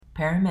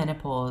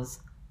Perimenopause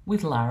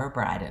with Lara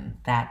Briden.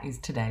 That is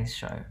today's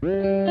show.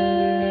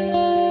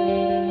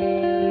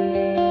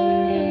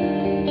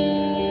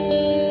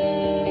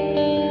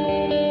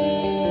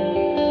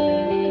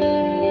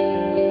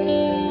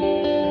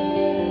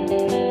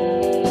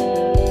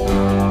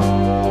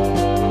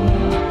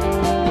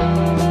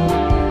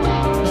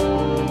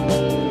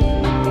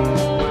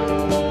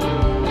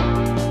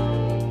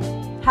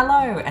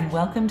 Hello and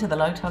welcome to the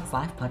Low Tox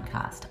Life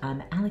podcast.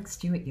 I'm Alex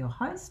Stewart, your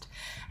host,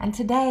 and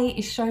today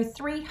is show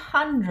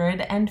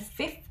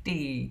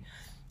 350.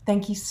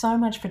 Thank you so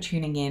much for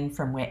tuning in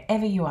from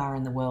wherever you are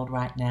in the world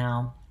right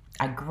now.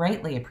 I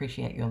greatly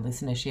appreciate your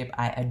listenership.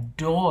 I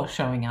adore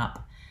showing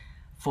up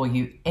for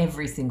you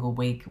every single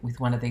week with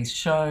one of these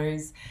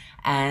shows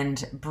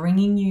and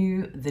bringing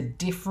you the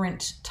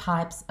different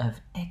types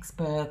of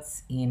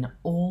experts in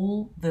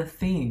all the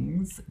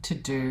things to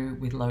do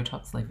with low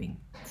tox living.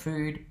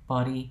 Food,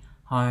 body,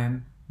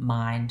 home,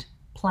 mind,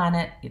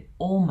 planet, it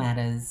all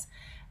matters.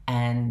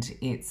 And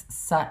it's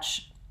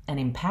such an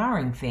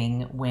empowering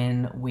thing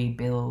when we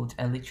build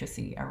a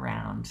literacy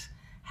around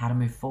how to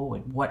move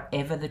forward,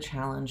 whatever the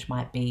challenge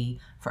might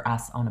be for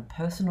us on a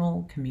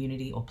personal,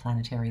 community, or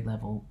planetary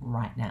level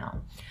right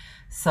now.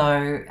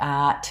 So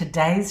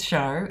today's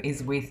show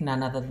is with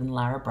none other than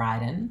Lara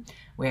Briden.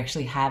 We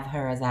actually have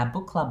her as our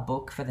book club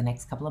book for the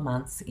next couple of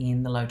months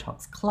in the Low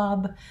Tox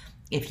Club.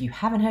 If you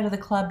haven't heard of the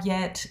club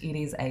yet, it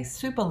is a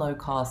super low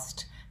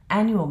cost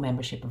annual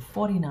membership of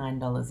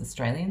 $49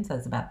 Australian, so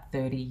it's about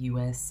 30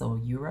 US or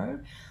Euro.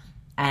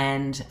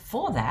 And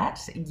for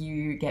that,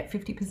 you get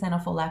 50%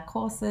 off all our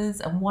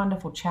courses, a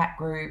wonderful chat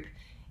group,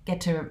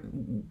 get to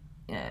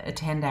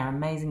attend our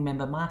amazing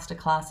member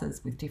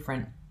masterclasses with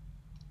different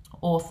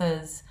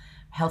authors,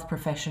 health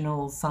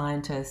professionals,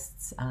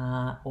 scientists,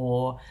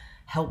 or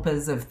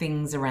helpers of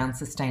things around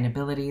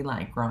sustainability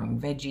like growing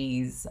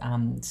veggies.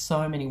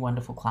 So many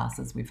wonderful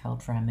classes we've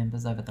held for our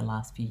members over the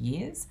last few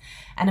years.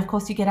 And of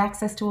course, you get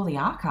access to all the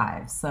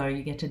archives. So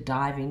you get to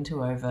dive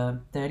into over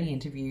 30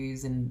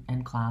 interviews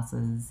and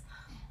classes,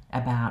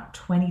 about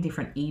 20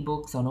 different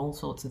ebooks on all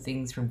sorts of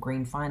things from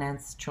green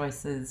finance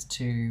choices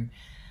to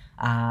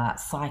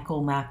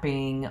cycle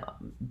mapping.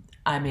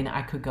 I mean,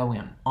 I could go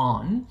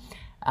on,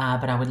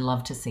 but I would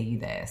love to see you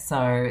there.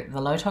 So the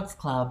Low Tox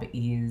Club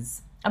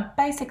is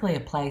basically a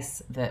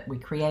place that we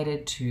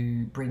created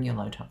to bring your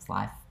low tox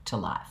life to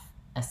life.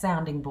 A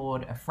sounding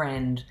board, a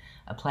friend,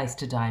 a place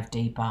to dive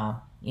deeper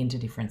into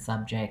different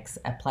subjects,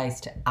 a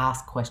place to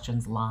ask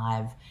questions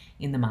live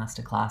in the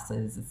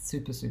masterclasses. It's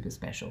super, super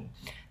special.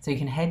 So you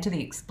can head to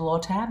the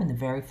Explore tab in the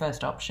very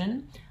first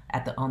option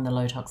on the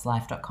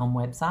lowtoxlife.com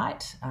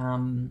website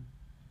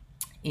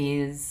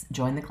is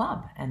join the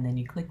club. And then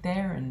you click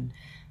there and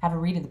have a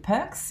read of the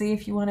perks, see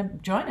if you want to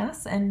join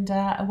us, and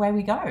away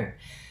we go.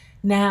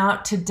 Now,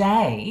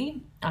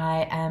 today,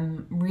 I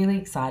am really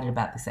excited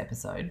about this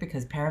episode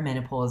because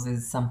perimenopause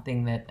is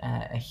something that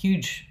a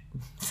huge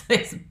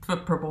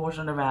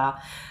proportion of our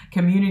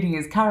community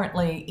is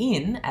currently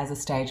in as a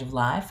stage of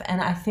life. And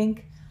I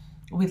think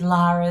with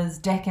Lara's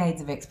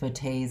decades of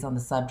expertise on the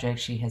subject,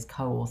 she has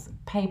co-authored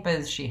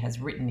papers, she has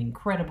written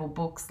incredible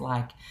books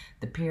like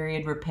the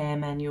Period Repair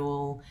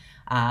Manual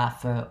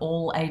for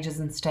all ages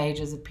and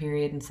stages of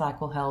period and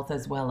cycle health,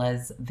 as well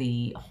as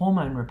the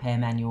Hormone Repair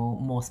Manual,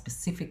 more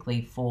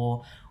specifically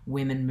for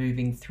women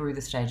moving through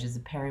the stages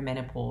of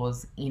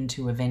perimenopause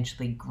into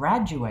eventually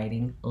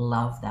graduating,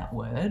 love that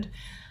word,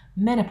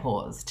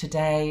 menopause.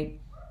 Today,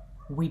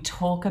 we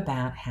talk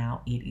about how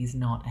it is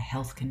not a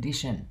health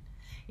condition.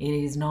 It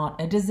is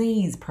not a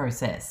disease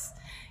process.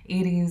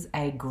 It is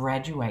a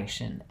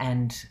graduation.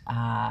 And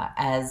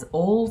as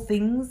all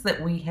things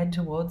that we head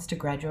towards to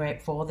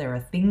graduate for, there are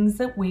things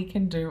that we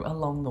can do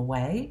along the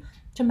way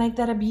to make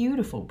that a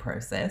beautiful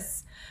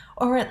process,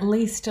 or at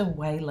least a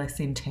way less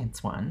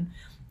intense one,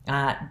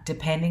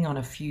 depending on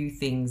a few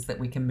things that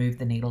we can move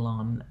the needle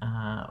on,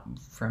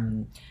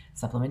 from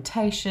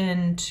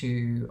supplementation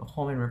to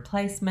hormone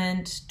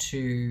replacement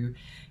to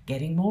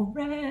getting more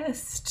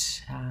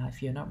rest.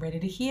 If you're not ready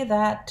to hear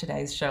that,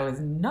 today's show is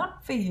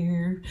not for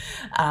you,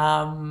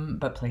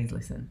 but please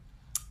listen.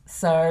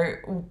 So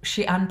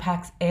she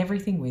unpacks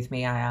everything with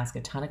me. I ask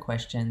a ton of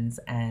questions,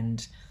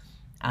 and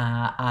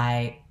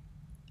I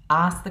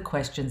ask the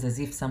questions as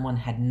if someone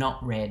had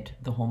not read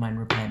the Hormone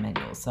Repair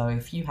Manual. So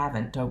if you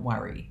haven't, don't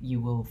worry. You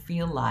will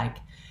feel like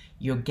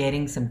you're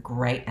getting some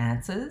great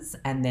answers,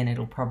 and then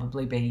it'll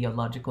probably be your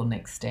logical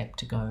next step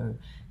to go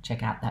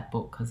check out that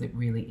book, because it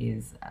really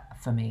is,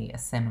 for me, a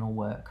seminal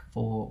work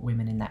for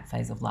women in that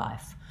phase of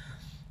life.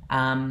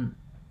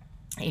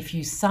 If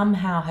you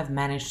somehow have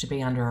managed to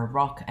be under a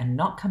rock and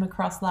not come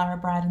across Lara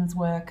Briden's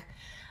work,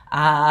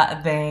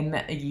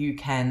 then you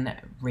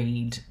can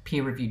read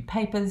peer-reviewed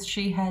papers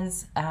she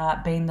has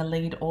been the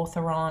lead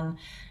author on.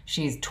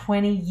 She's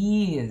 20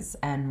 years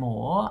and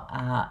more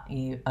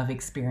of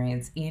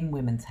experience in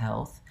women's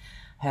health.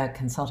 Her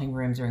consulting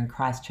rooms are in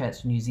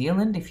Christchurch, New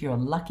Zealand, if you're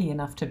lucky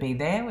enough to be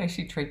there, where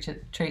she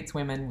treats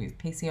women with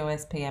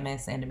PCOS,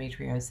 PMS,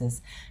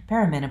 endometriosis,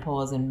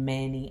 perimenopause, and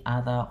many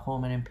other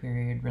hormone and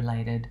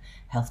period-related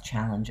health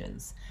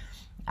challenges.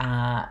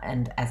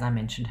 And as I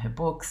mentioned, her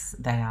books,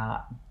 they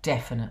are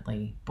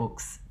definitely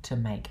books to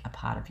make a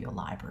part of your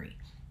library.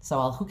 So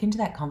I'll hook into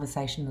that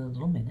conversation in a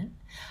little minute.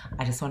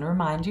 I just want to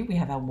remind you, we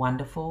have our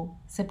wonderful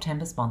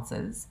September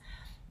sponsors.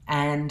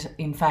 And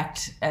in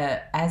fact,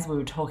 as we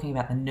were talking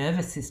about the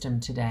nervous system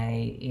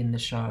today in the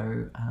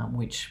show,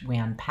 which we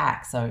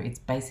unpack, so it's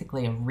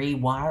basically a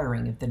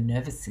rewiring of the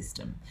nervous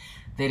system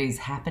that is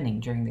happening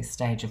during this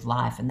stage of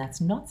life. And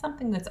that's not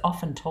something that's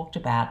often talked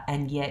about,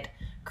 and yet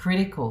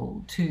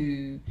critical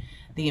to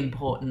the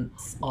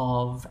importance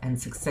of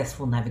and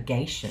successful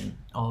navigation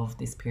of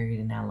this period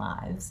in our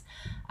lives.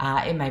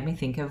 It made me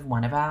think of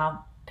one of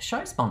our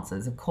show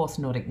sponsors. Of course,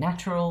 Nordic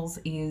Naturals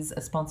is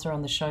a sponsor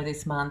on the show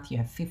this month. You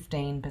have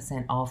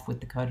 15% off with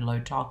the code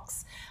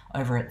LOWTOX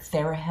over at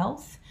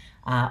TheraHealth.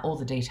 All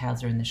the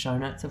details are in the show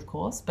notes, of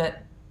course,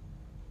 but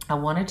I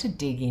wanted to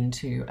dig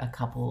into a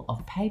couple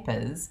of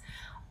papers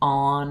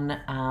on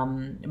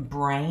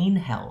brain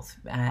health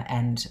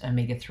and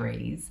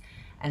omega-3s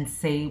and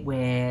see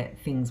where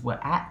things were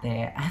at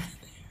there.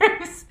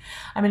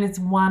 It's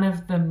one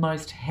of the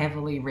most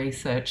heavily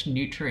researched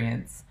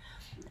nutrients,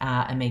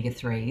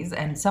 omega-3s,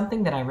 and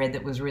something that I read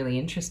that was really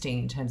interesting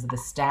in terms of the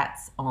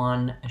stats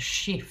on a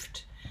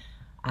shift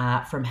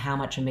from how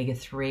much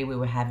omega-3 we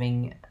were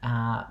having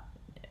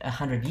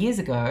 100 years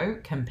ago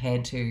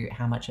compared to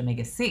how much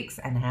omega-6,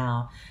 and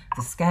how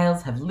the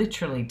scales have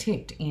literally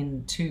tipped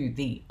into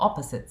the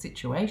opposite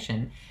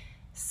situation,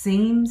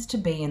 seems to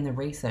be in the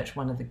research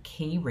one of the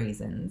key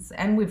reasons,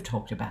 and we've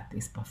talked about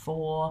this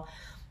before,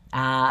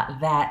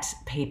 that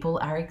people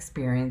are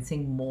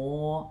experiencing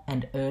more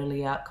and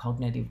earlier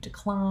cognitive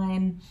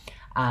decline,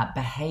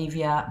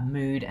 behavior,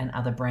 mood, and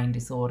other brain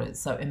disorders.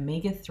 So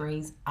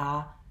omega-3s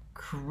are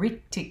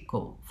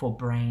critical for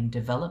brain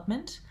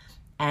development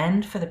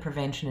and for the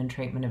prevention and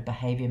treatment of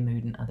behavior,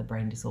 mood, and other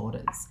brain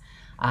disorders.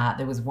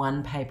 There was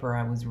one paper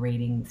I was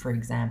reading, for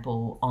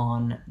example,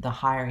 on the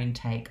higher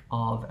intake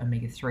of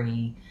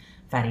omega-3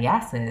 fatty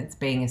acids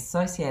being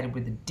associated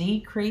with a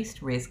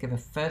decreased risk of a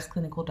first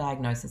clinical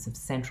diagnosis of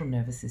central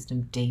nervous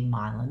system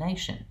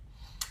demyelination.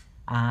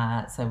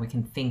 So we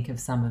can think of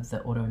some of the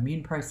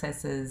autoimmune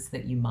processes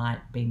that you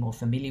might be more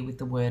familiar with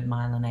the word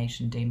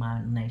myelination,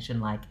 demyelination,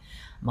 like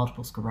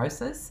multiple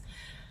sclerosis.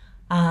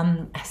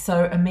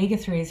 So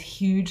omega-3 is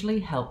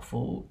hugely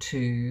helpful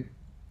to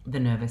the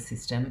nervous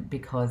system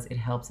because it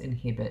helps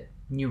inhibit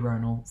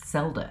neuronal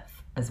cell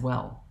death as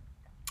well.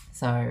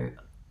 So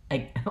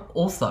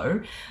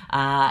also,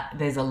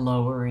 there's a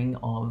lowering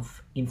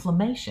of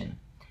inflammation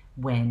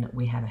when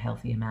we have a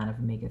healthy amount of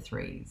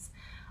omega-3s.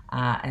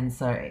 And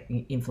so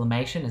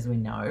inflammation, as we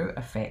know,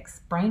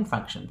 affects brain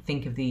function.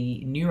 Think of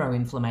the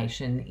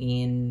neuroinflammation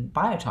in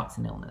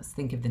biotoxin illness.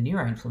 Think of the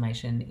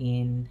neuroinflammation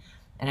in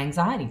an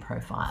anxiety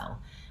profile.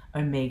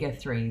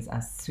 Omega-3s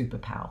are super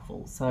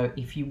powerful. So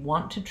if you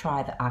want to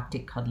try the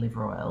Arctic cod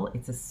liver oil,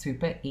 it's a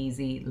super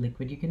easy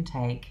liquid you can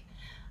take.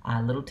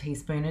 A little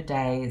teaspoon a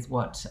day is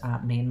what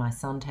me and my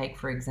son take,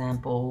 for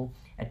example.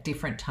 At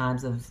different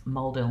times of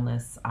mold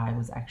illness, I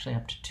was actually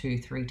up to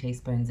 2-3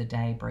 teaspoons a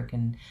day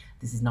broken.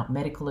 This is not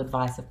medical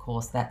advice, of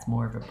course. That's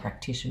more of a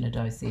practitioner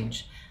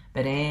dosage.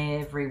 But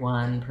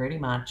everyone, pretty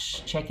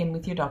much, check in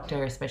with your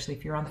doctor, especially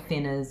if you're on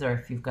thinners or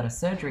if you've got a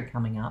surgery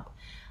coming up,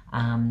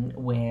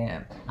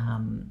 where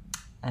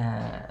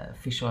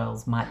fish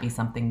oils might be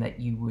something that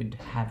you would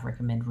have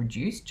recommend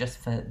reduced just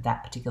for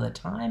that particular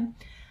time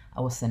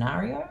or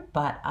scenario.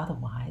 But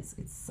otherwise,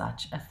 it's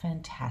such a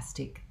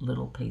fantastic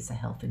little piece of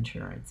health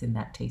insurance in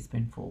that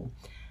teaspoonful.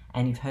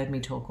 And you've heard me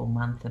talk all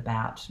month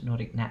about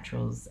Nordic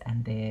Naturals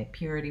and their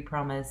purity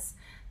promise,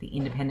 the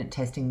independent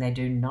testing they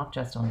do, not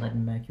just on lead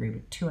and mercury,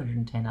 but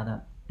 210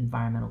 other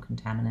environmental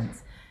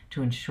contaminants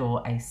to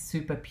ensure a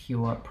super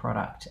pure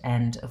product.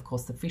 And of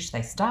course, the fish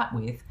they start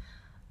with,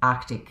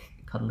 Arctic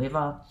cod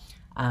liver,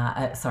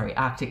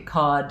 Arctic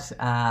cod,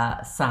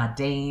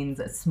 sardines,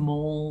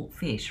 small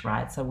fish,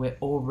 right? So we're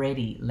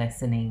already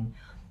lessening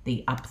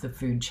the up the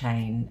food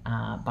chain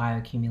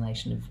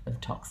bioaccumulation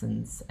of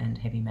toxins and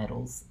heavy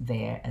metals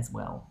there as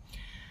well.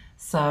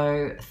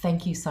 So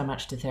thank you so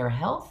much to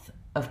TheraHealth.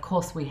 Of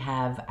course, we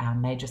have our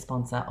major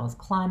sponsor, Oz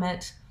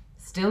Climate,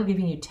 still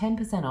giving you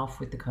 10% off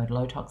with the code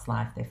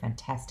LOWTOXLIFE. They're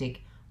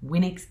fantastic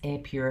Winix air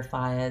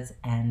purifiers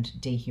and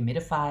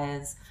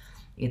dehumidifiers.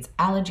 It's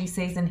allergy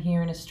season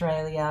here in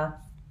Australia.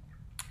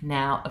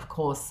 Now, of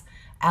course,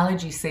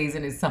 allergy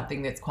season is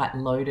something that's quite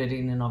loaded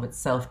in and of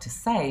itself to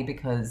say,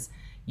 because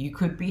you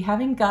could be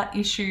having gut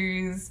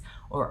issues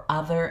or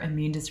other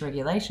immune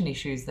dysregulation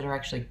issues that are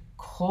actually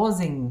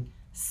causing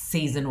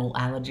seasonal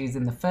allergies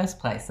in the first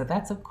place. So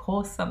that's, of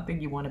course, something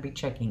you want to be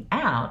checking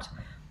out.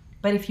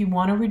 But if you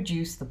want to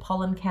reduce the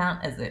pollen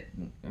count as it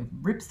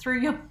rips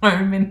through your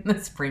home in the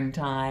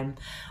springtime,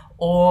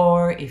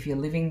 Or if you're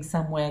living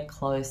somewhere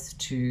close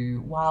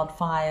to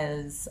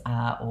wildfires,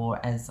 or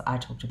as I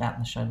talked about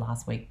in the show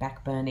last week,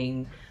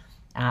 backburning,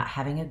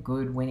 having a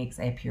good Winix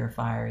air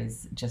purifier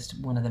is just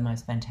one of the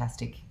most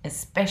fantastic,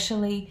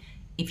 especially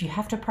if you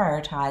have to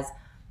prioritize,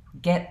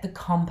 get the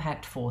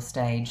compact 4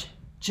 stage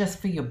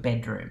just for your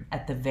bedroom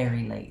at the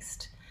very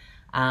least.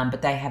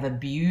 But they have a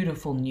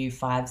beautiful new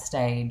 5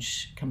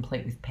 stage,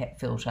 complete with pet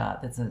filter.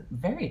 That's a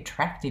very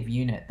attractive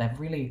unit. They've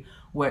really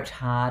worked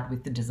hard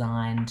with the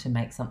design to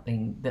make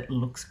something that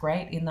looks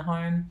great in the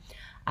home.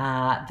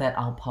 That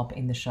I'll pop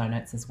in the show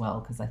notes as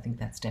well, because I think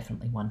that's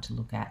definitely one to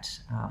look at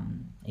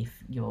if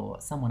you're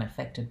someone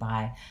affected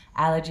by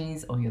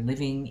allergies, or you're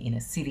living in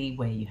a city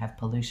where you have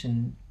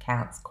pollution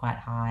counts quite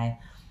high,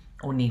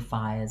 or near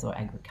fires or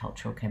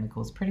agricultural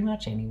chemicals. Pretty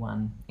much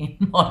anyone in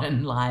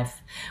modern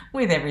life,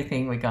 with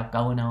everything we got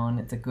going on,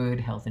 it's a good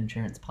health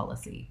insurance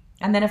policy.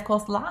 And then, of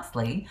course,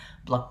 lastly,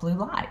 Block Blue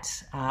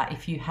Light.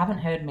 If you haven't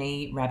heard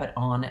me rabbit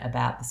on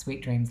about the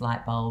Sweet Dreams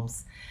light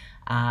bulbs,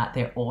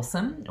 they're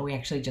awesome. We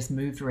actually just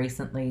moved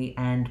recently,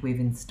 and we've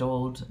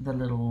installed the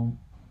little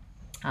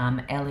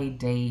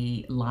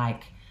LED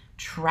like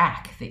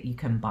track that you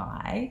can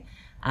buy,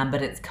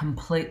 but it's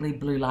completely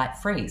blue light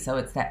free. So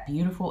it's that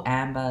beautiful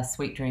amber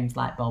Sweet Dreams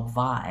light bulb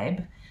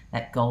vibe,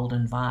 that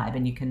golden vibe,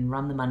 and you can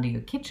run them under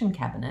your kitchen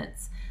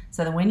cabinets.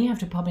 So that when you have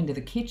to pop into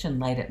the kitchen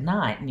late at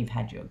night and you've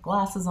had your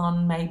glasses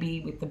on maybe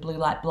with the blue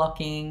light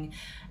blocking,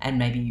 and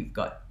maybe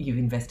you've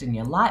invested in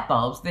your light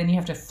bulbs, then you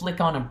have to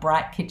flick on a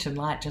bright kitchen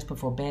light just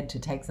before bed to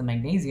take some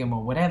magnesium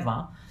or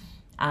whatever.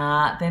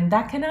 Then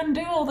that can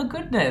undo all the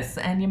goodness,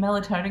 and your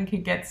melatonin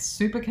can get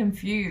super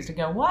confused and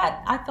go, what?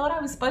 I thought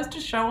I was supposed to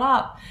show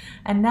up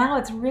and now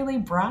it's really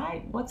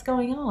bright. What's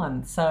going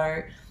on?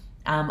 So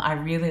I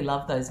really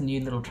love those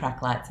new little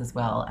track lights as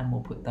well, and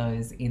we'll put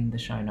those in the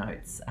show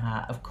notes.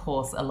 Of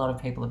course, a lot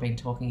of people have been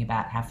talking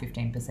about how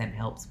 15%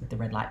 helps with the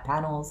red light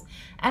panels,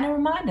 and a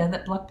reminder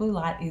that Block Blue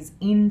Light is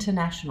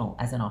international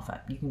as an offer.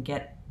 You can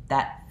get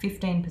that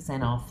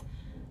 15% off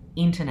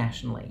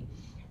internationally,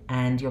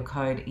 and your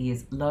code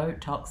is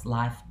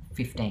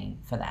LowToxLife15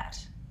 for that.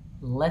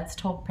 Let's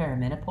talk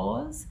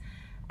perimenopause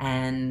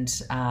and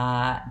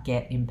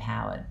get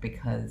empowered,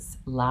 because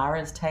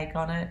Lara's take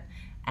on it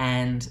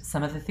and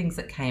some of the things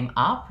that came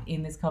up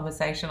in this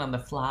conversation on the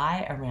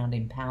fly around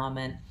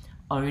empowerment,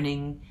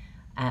 owning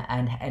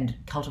and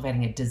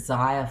cultivating a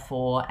desire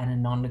for and a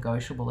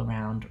non-negotiable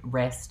around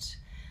rest,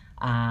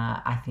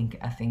 I think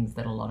are things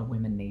that a lot of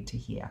women need to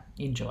hear.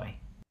 Enjoy.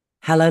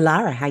 Hello,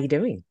 Lara. How are you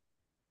doing?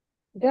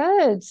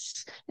 Good.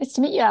 Nice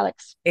to meet you,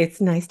 Alex.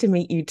 It's nice to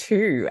meet you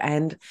too.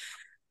 And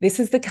this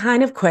is the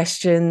kind of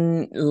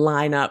question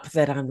lineup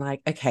that I'm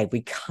like, okay,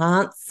 we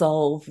can't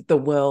solve the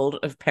world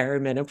of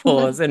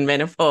perimenopause and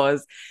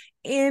menopause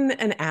in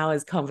an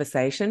hour's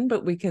conversation,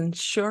 but we can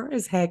sure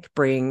as heck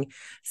bring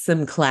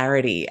some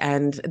clarity.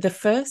 And the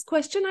first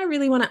question I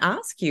really want to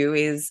ask you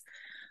is,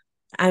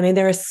 I mean,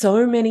 there are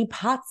so many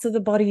parts of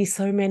the body,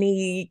 so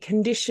many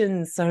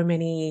conditions, so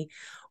many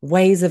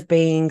ways of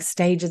being,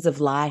 stages of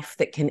life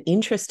that can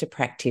interest a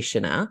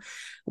practitioner.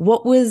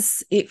 What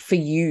was it for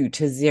you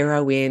to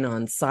zero in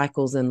on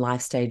cycles and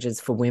life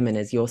stages for women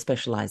as your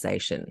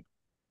specialization?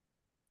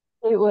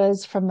 It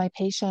was from my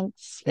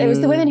patients. It was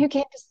the women Mm, who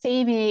came to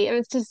see me. It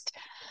was just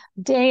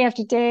day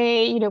after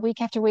day, week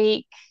after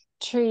week,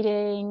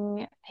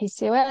 treating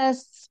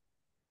PCOS,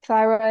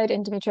 thyroid,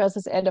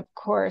 endometriosis, and of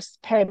course,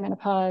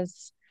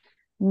 perimenopause,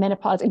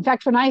 menopause. In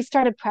fact, when I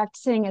started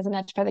practicing as a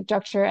naturopathic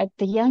doctor at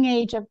the young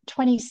age of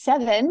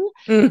 27,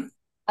 mm.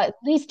 at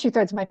least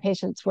two-thirds of my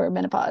patients were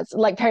menopause,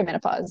 like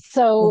perimenopause.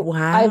 So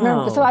I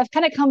remember, so Wow. I've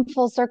kind of come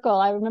full circle.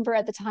 I remember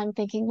at the time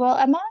thinking, well,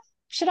 am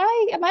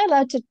I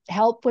allowed to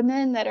help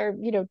women that are,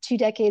 2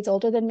 decades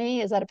older than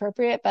me? Is that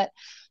appropriate? But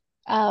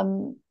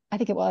I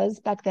think it was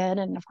back then.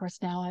 And of course,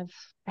 now I've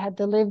had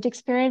the lived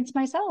experience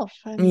myself.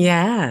 And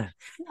Yeah.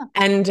 yeah,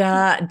 And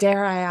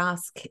dare I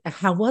ask,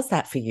 how was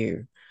that for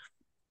you?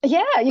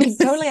 yeah, you can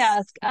totally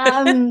ask.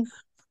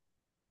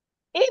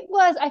 It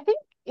was, I think,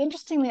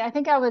 interestingly, I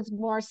think I was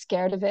more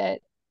scared of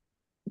it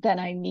than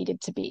I needed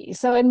to be.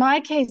 So in my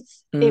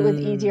case, it was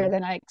easier Mm,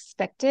 than I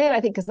expected. I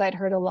think because I'd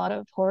heard a lot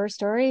of horror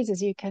stories,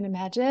 as you can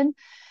imagine.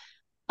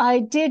 I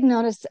did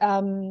notice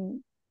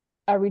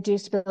a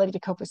reduced ability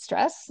to cope with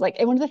stress. Like,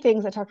 and one of the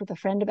things I talked with a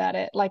friend about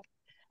it, like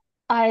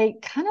I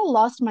kind of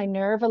lost my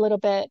nerve a little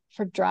bit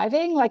for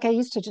driving. Like I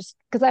used to just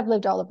because I've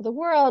lived all over the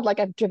world. Like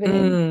I've driven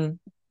in mm.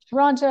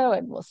 Toronto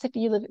and well,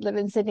 Sydney, you live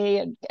in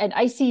Sydney and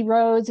icy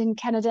roads in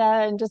Canada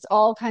and just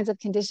all kinds of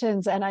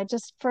conditions. And I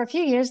just, for a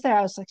few years there,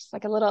 I was like, just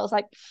like a little, I was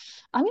like,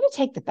 I'm going to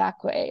take the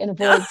back way and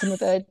avoid some of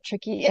the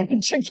tricky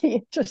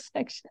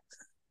intersections.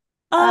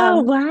 Oh,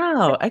 Um,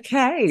 wow.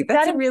 Okay.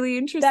 That's a that, really that,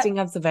 interesting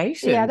yeah,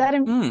 observation.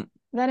 Mm.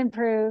 that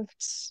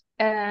improved.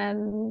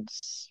 And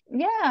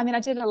yeah, I mean, I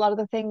did a lot of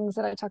the things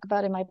that I talk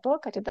about in my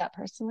book. I did that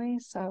personally.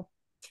 So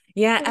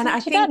Yeah. it And wasn't I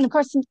too bad. And think of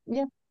course,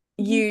 yeah, mhm,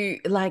 you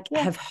like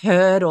yeah, have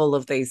heard all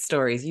of these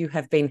stories. You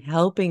have been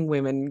helping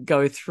women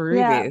go through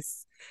yeah.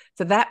 this.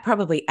 So that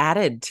probably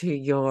added to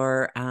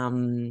your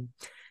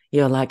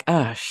you're like,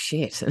 oh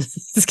shit,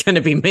 it's going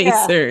to be me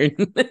Yeah. soon.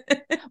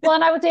 Well,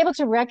 and I was able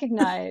to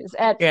recognize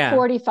at Yeah.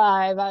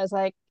 45, I was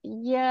like,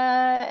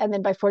 yeah. And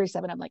then by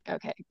 47, I'm like,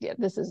 okay, yeah,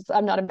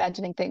 I'm not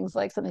imagining things,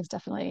 like something's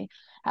definitely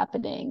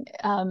happening.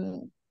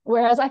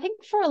 Whereas I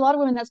think for a lot of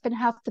women, that's been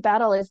half the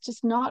battle, is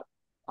just not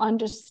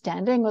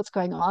understanding what's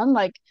going on.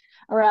 Like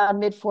around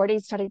mid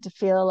 40s, starting to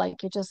feel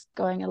like you're just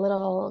going a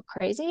little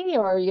crazy,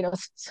 or,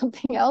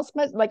 something else,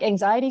 like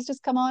anxiety's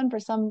just come on for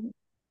some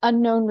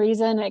unknown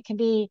reason. It can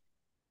be,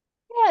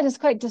 yeah, just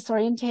quite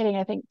disorientating,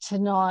 I think, to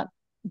not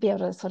be able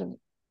to sort of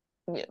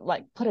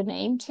like put a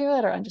name to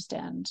it or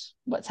understand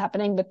what's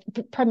happening,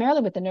 but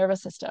primarily with the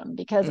nervous system,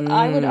 because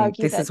I would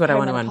argue This is that what I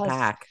want to perimenopause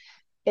unpack.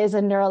 is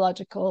a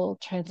neurological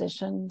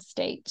transition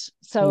state.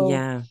 So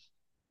Yeah.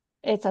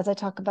 it's, as I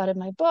talk about in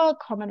my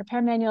book, Hormone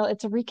Repair Manual,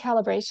 it's a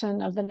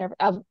recalibration of the nerve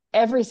of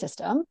every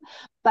system.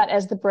 But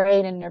as the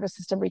brain and nervous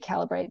system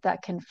recalibrate,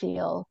 that can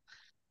feel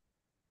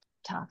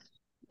tough.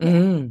 Yeah.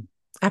 Mm,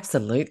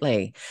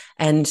 absolutely.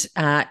 And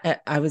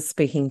I was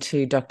speaking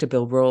to Dr.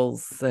 Bill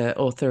Rawls, the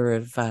author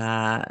of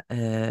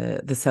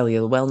The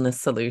Cellular Wellness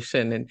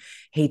Solution, and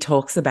he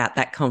talks about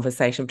that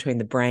conversation between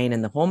the brain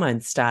and the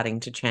hormones starting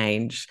to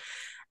change.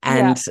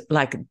 Yeah. And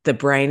like the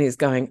brain is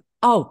going,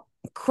 oh,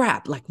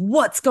 crap, like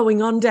what's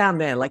going on down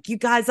there? Like you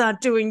guys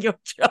aren't doing your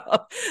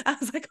job. I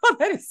was like, oh,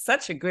 that is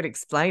such a good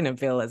explainer,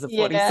 Bill, as a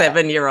Yeah.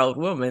 47-year-old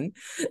woman.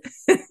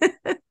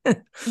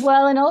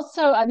 Well, and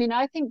also, I mean,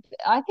 I think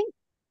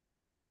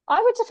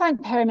I would define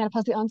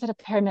perimenopause, the onset of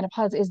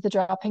perimenopause is the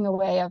dropping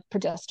away of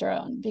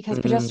progesterone, because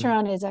Mm,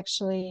 progesterone is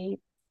actually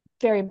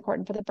very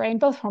important for the brain.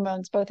 Both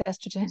hormones, both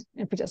estrogen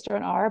and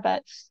progesterone are,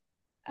 but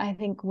I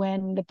think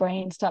when the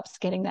brain stops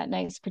getting that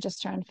nice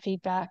progesterone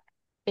feedback,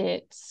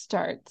 it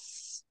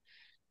starts,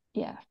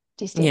 yeah, yeah.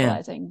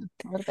 destabilizing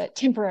a little bit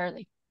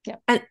temporarily. Yeah.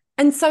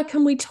 And so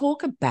can we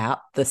talk about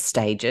the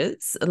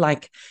stages?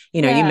 Like,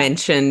 you Yeah.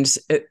 mentioned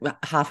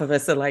half of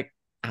us are like,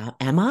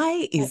 am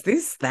I? Is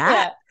this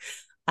that?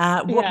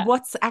 Yeah. Yeah.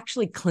 What's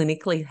actually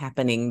clinically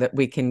happening that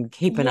we can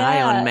keep an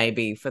eye on Yeah.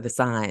 maybe for the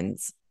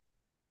signs?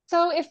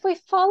 So if we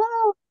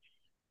follow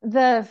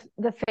the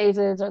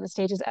phases or the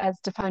stages as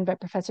defined by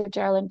Professor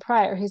Geraldine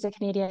Pryor, who's a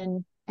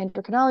Canadian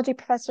endocrinology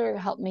professor who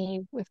helped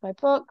me with my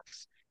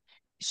books.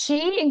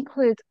 She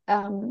includes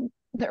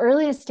the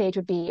earliest stage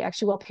would be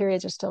actually while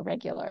periods are still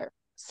regular.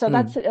 So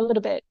that's Mm, a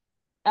little bit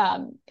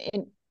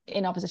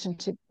in opposition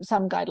to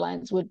some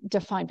guidelines would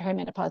define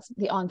perimenopause.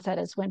 The onset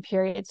is when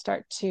periods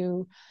start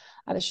to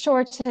either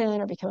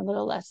shorten or become a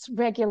little less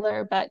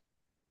regular. But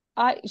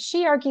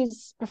she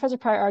argues, Professor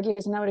Pryor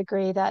argues, and I would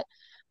agree that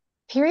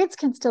periods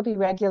can still be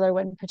regular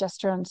when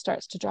progesterone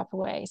starts to drop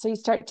away. So you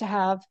start to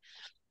have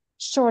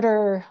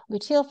shorter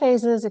luteal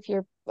phases. If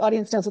your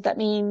audience knows what that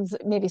means,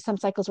 maybe some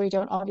cycles where you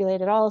don't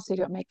ovulate at all, so you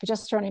don't make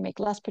progesterone, you make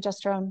less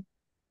progesterone.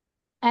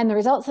 And the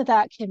results of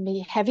that can be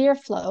heavier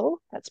flow.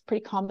 That's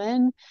pretty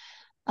common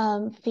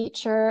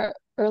feature,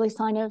 early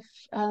sign of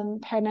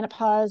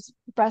perimenopause,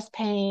 breast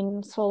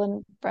pain,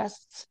 swollen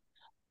breasts,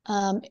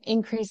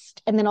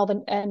 increased, and then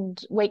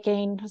and weight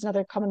gain is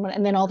another common one,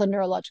 and then all the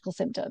neurological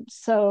symptoms.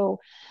 So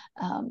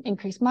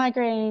increased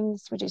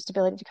migraines, reduced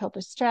ability to cope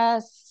with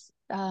stress,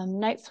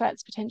 night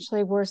sweats,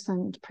 potentially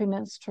worsened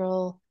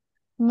premenstrual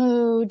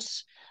mood,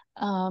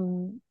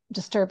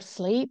 disturbed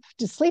sleep.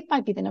 Sleep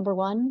might be the number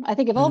one. I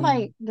think of all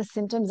mm, the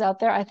symptoms out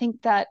there, I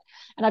think that,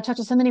 and I've talked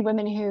to so many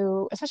women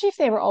who, especially if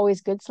they were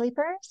always good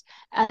sleepers,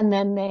 and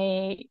then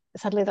they're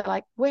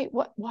like, wait,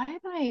 what, why am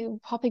I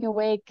popping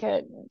awake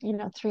at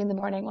 3 in the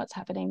morning? What's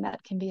happening?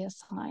 That can be a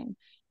sign.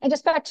 And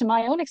just back to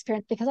my own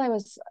experience, because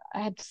I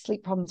had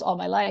sleep problems all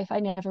my life. I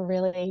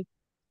didn't,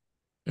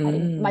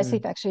 my mm.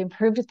 sleep actually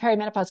improved with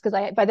perimenopause, because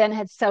I by then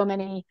had so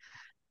many,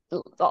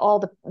 all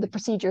the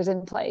procedures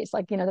in place,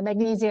 like, the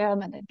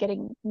magnesium and then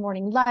getting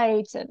morning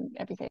light and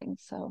everything.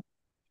 So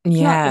it's not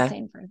the Yeah.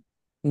 same for,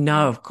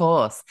 No, yeah. of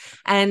course.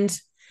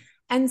 And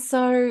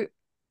so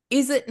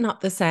is it not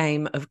the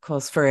same, of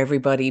course, for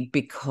everybody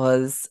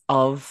because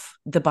of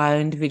the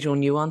bio-individual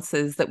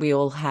nuances that we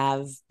all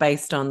have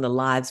based on the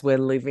lives we're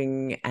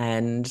living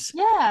and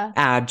Yeah.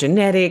 our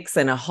genetics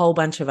and a whole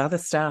bunch of other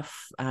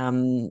stuff?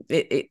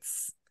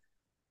 It's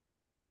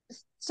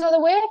So the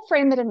way I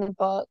frame it in the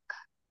book,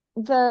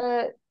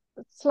 the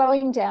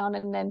slowing down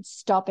and then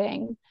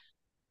stopping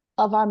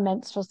of our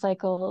menstrual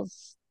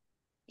cycles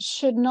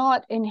should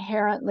not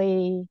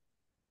inherently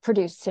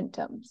produce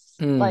symptoms.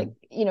 Like,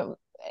 mm,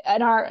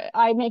 and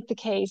I make the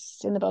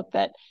case in the book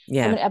that from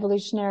yeah, an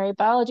evolutionary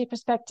biology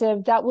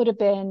perspective, that would have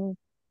been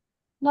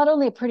not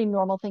only a pretty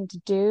normal thing to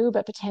do,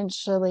 but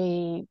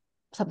potentially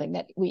something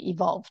that we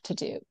evolved to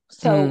do.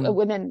 So mm,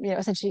 women,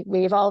 essentially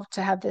we evolved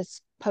to have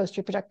this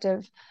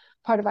post-reproductive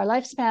part of our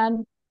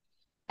lifespan.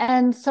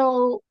 And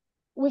so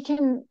we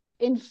can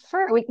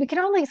infer, we can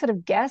only sort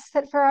of guess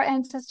that for our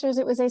ancestors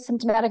it was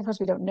asymptomatic. Of course,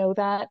 we don't know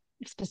that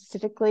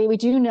specifically. We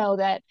do know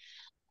that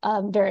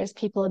various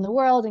people in the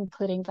world,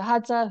 including the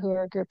Hadza, who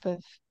are a group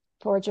of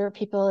forager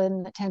people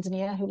in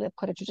Tanzania who live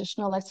quite a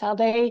traditional lifestyle,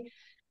 they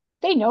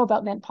know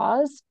about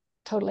menopause.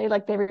 totally.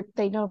 Like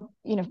they know,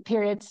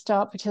 periods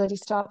stop, fertility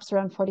stops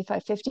around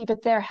 45, 50,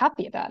 but they're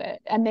happy about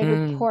it and they Mm,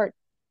 report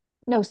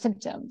no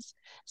symptoms.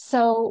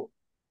 So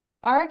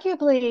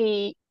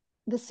arguably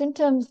the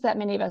symptoms that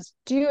many of us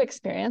do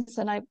experience,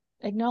 and I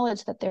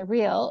acknowledge that they're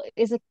real,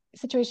 is a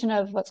situation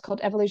of what's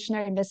called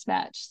evolutionary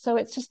mismatch. So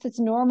it's just this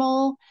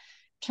normal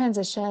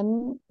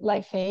transition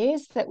life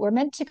phase that we're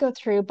meant to go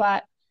through,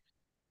 but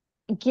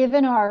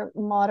given our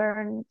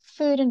modern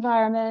food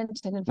environment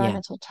and yeah.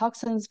 environmental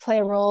toxins play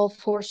a role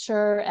for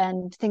sure,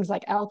 and things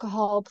like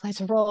alcohol plays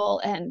a role,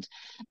 and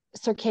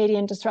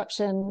circadian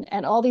disruption,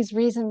 and all these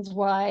reasons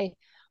why,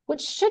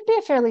 which should be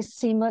a fairly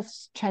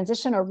seamless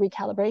transition or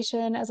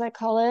recalibration, as I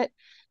call it,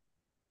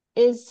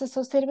 is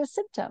associated with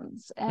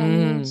symptoms.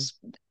 And Mm.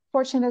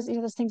 fortunately,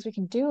 there's things we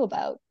can do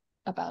about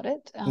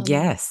it.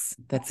 Yes,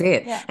 Yeah, that's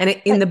it. yeah, And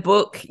in but the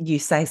book, you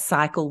say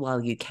cycle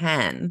while you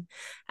can.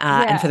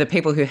 And for yeah, the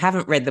people who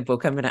haven't read the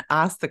book, I'm going to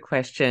ask the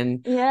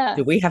question, yeah.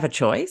 do we have a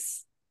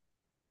choice?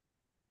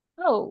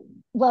 Oh,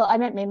 well, I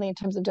meant mainly in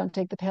terms of don't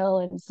take the pill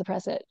and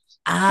suppress it.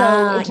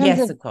 So Ah, in terms yes,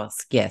 of, of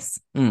course. Yes.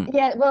 Mm,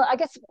 yeah, well, I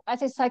guess I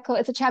say cycle,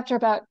 it's a chapter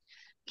about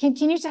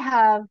continue to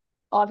have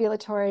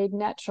ovulatory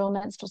natural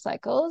menstrual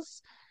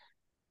cycles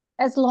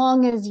as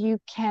long as you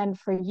can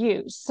for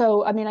you.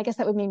 So, I mean, I guess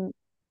that would mean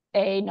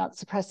A, not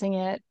suppressing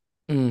it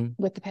mm,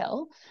 with the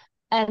pill,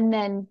 and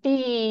then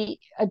B,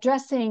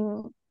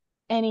 addressing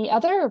any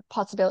other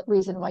possible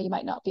reason why you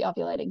might not be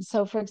ovulating.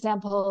 So, for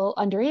example,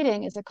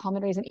 undereating is a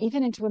common reason,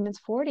 even into women's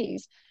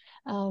 40s.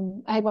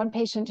 I had one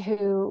patient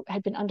who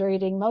had been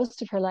undereating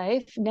most of her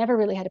life, never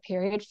really had a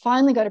period,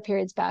 finally got her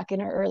periods back in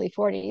her early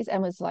 40s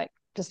and was like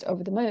just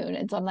over the moon.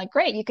 And so I'm like,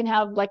 great, you can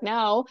have like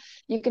now,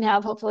 you can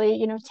have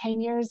hopefully,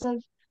 10 years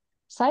of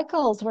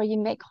cycles where you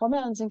make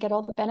hormones and get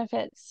all the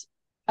benefits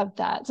of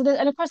that. So,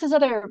 and of course, there's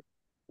other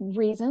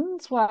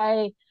reasons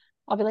why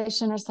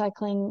ovulation or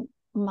cycling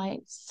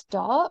might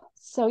stop.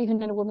 So,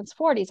 even in a woman's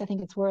 40s, I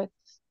think it's worth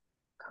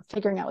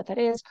figuring out what that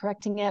is,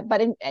 correcting it.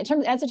 But in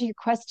terms of answer to your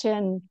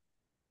question,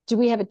 do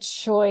we have a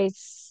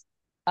choice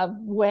of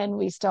when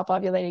we stop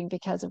ovulating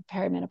because of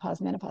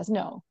perimenopause, menopause?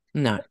 No,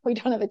 no. we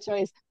don't have a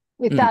choice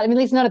with that. Mm, I mean, at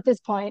least not at this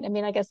point. I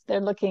mean, I guess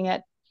they're looking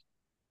at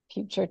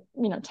future,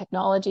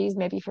 technologies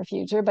maybe for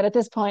future, but at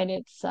this point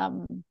it's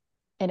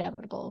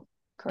inevitable.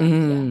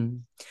 Correct. Yeah.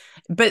 mm.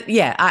 But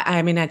yeah,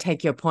 I mean, I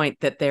take your point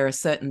that there are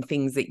certain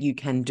things that you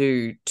can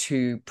do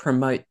to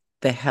promote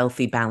the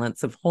healthy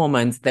balance of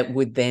hormones that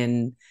would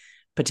then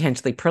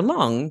potentially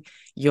prolong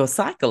your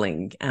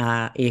cycling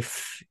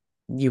if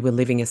you were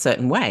living a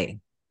certain way.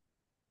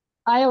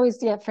 I always,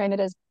 yeah, frame it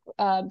as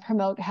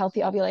promote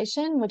healthy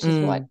ovulation, which is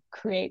what Mm.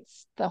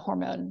 creates the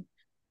hormone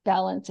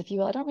balance, if you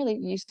will. I don't really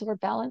use the word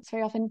balance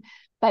very often,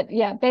 but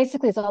yeah,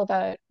 basically it's all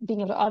about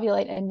being able to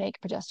ovulate and make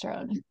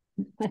progesterone.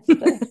 that's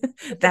the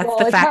that's the That's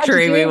the goal. It's hard to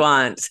factory we do.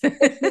 want.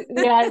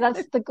 Yeah,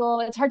 that's the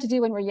goal. It's hard to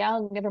do when we're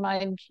young. Never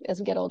mind, as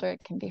we get older,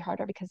 it can be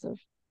harder because of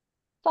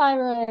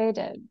thyroid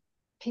and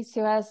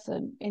PCOS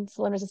and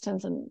insulin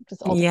resistance and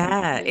just all the kinds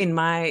of Yeah, in reasons.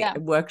 my Yeah,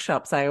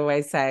 workshops, I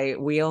always say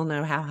we all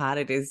know how hard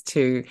it is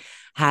to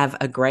have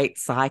a great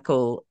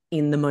cycle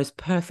in the most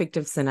perfect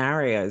of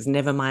scenarios,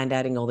 never mind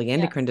adding all the yeah,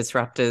 endocrine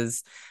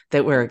disruptors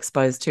that we're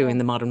exposed to in sure,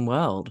 the modern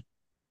world.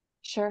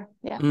 sure.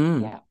 Yeah,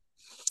 Mm.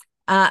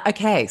 yeah.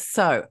 Okay,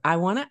 so I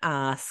want to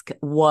ask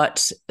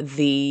what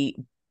the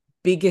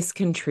biggest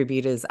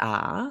contributors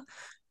are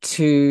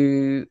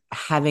to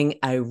having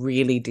a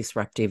really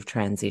disruptive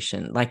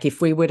transition. Like if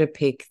we were to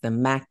pick the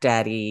Mac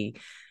Daddy,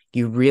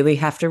 you really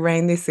have to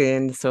rein this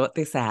in, sort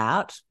this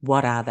out.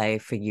 What are they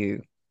for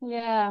you?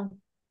 Yeah.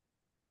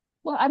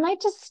 Well, I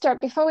might just start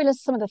before we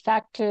list some of the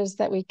factors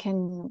that we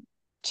can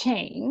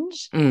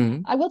change.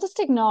 Mm, I will just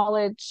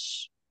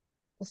acknowledge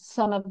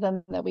some of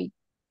them that we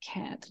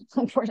can't,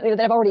 unfortunately,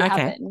 that have already okay.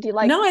 happened. You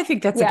like, No, I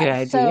think that's a good yeah.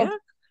 idea. So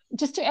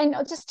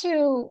just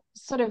to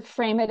sort of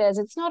frame it as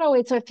it's not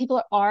always, so if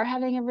people are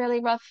having a really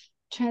rough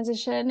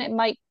transition, it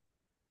might,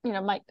 might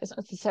not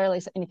necessarily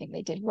anything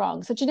they did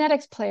wrong. So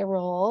genetics play a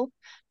role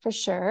for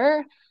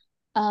sure.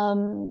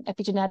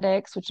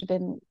 Epigenetics, which have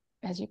been,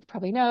 as you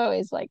probably know,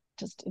 is like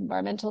just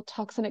environmental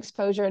toxin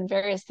exposure and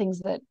various things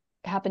that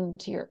happen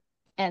to your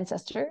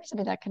ancestors. I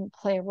mean, that can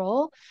play a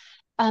role.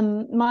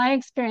 My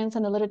experience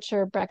in the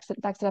literature backs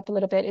it up a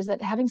little bit is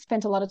that having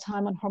spent a lot of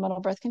time on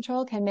hormonal birth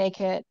control can make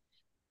it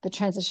the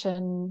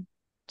transition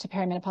to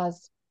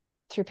perimenopause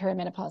through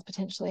perimenopause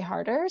potentially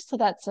harder. So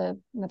that's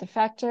another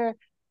factor.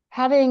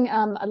 Having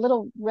a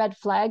little red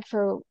flag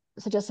for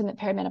suggesting that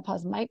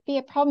perimenopause might be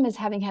a problem is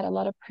having had a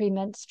lot of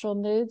premenstrual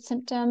mood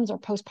symptoms or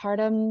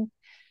postpartum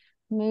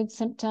mood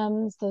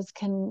symptoms. Those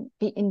can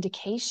be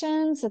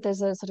indications that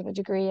there's a sort of a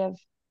degree of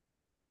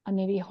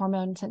maybe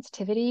hormone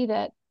sensitivity,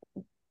 that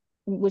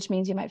which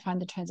means you might find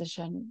the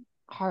transition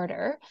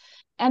harder.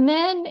 And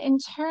then in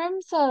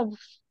terms of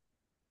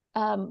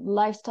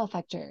lifestyle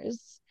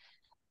factors,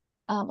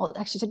 well,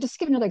 actually, to just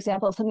give another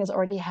example of something that's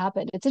already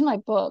happened, it's in my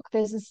book.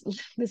 There's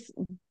this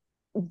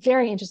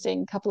very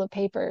interesting couple of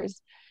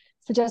papers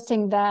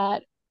suggesting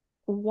that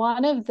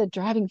one of the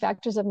driving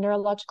factors of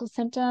neurological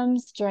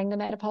symptoms during the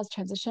menopause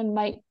transition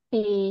might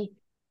be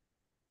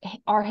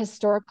our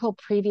historical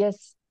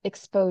previous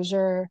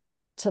exposure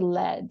to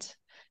lead.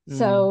 Mm.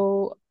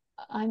 So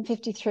I'm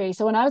 53.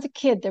 So when I was a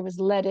kid, there was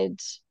leaded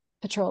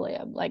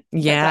petroleum. Like that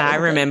Yeah, I was a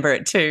thing. remember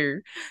it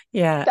too.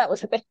 Yeah. That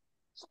was a thing.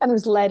 And there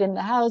was lead in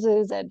the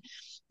houses. And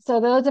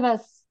so those of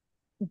us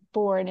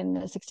born in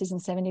the 60s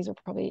and 70s were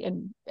probably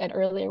and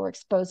earlier were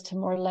exposed to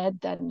more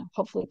lead than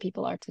hopefully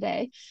people are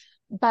today.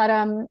 But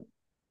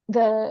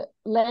the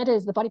lead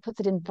is the body puts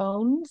it in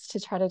bones to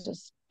try to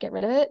just get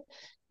rid of it.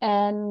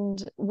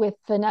 And with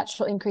the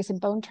natural increase in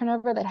bone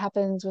turnover that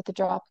happens with the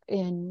drop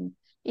in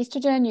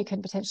estrogen, you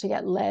can potentially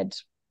get lead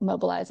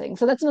mobilizing.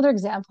 So that's another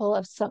example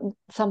of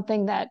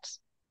something that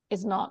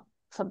is not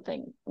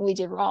something we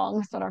did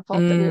wrong. It's not our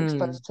fault that we were Mm.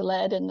 exposed to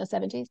lead in the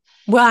 70s.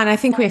 Well, and I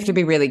think we have to Um,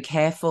 be really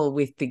careful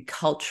with the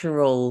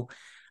cultural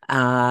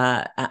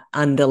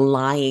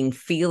underlying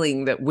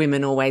feeling that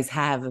women always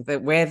have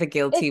that we're the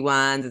guilty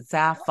ones. It's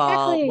our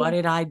fault. What exactly.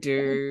 did I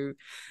do?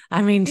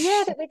 I mean,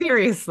 Yeah, that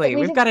seriously,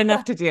 we we've did got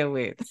enough to deal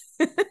with.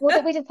 well,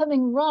 that we did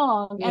something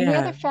wrong. And the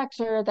other Yeah.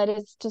 factor that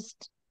is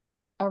just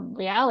a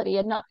reality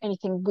and not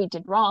anything we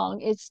did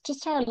wrong. It's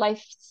just our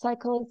life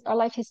cycle, our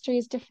life history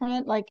is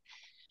different. Like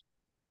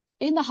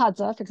in the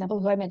Hadza, for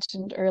example, who I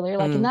mentioned earlier,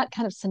 like in Mm. that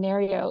kind of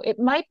scenario, it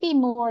might be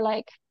more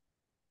like,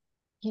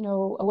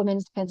 a woman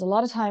spends a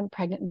lot of time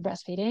pregnant and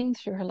breastfeeding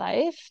through her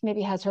life,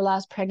 maybe has her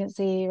last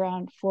pregnancy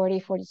around 40,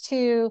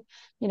 42,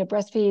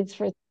 breastfeeds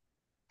for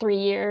 3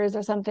 years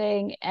or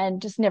something,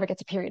 and just never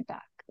gets a period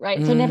back,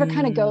 right? So never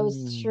kind of goes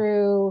Mm.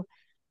 through,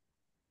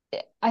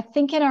 I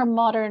think in our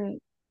modern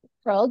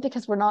world,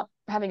 because we're not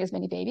having as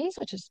many babies,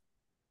 which is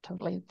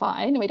totally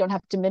fine. And we don't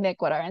have to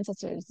mimic what our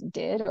ancestors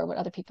did or what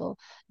other people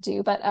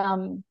do. But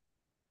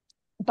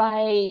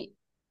by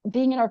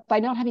being in our by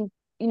not having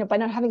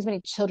as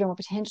many children, we're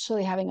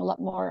potentially having a lot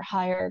more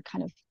higher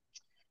kind of,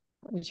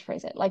 let me just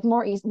phrase it, like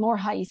more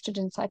high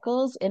estrogen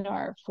cycles in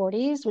our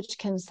 40s, which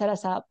can set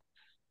us up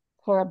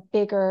for a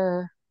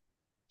bigger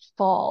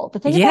fall. The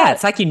thing Yeah, about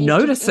it's like you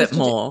notice it estrogen,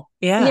 more.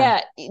 Yeah.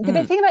 yeah, the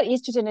big Mm. thing about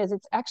estrogen is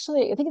it's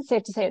actually, I think it's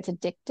safe to say it's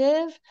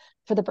addictive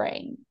for the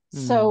brain. Mm.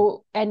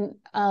 So, and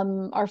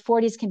our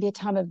 40s can be a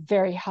time of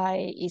very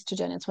high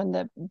estrogen. It's when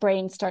the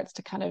brain starts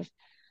to kind of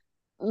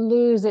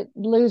lose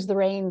the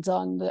reins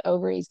on the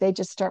ovaries. They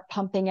just start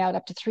pumping out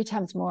up to 3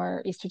 times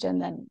more estrogen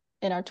than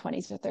in our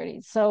 20s or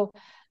 30s. So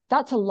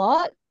that's a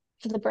lot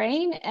for the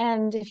brain.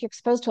 And if you're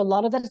exposed to a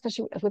lot of that,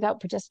 especially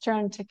without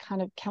progesterone to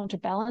kind of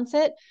counterbalance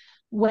it,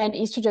 when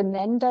estrogen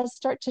then does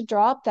start to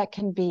drop, that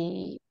can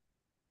be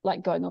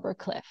like going over a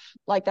cliff.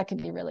 Like that can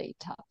be really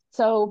tough.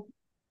 So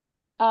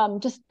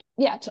just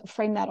yeah, to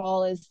frame that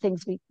all as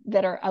things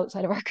that are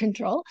outside of our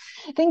control.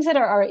 Things that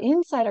are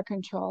inside our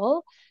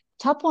control.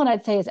 Top one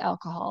I'd say is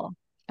alcohol.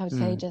 I would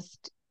say Mm.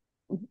 just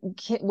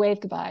wave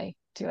goodbye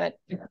to it.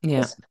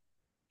 Yeah.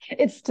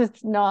 It's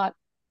just not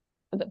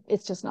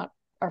it's just not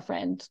our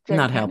friend during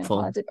Not helpful.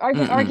 perimenopause. It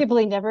Mm-mm.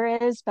 arguably never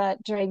is,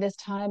 but during this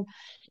time,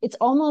 it's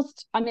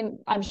almost, I mean,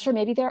 I'm sure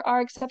maybe there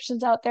are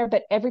exceptions out there,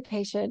 but every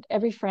patient,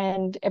 every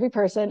friend, every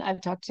person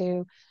I've talked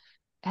to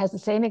has the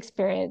same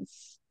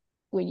experience.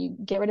 When you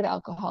get rid of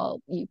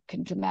alcohol, you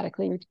can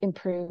dramatically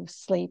improve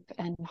sleep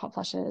and hot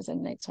flushes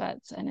and night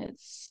sweats, and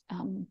it's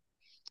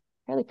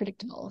fairly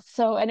predictable.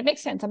 So, and it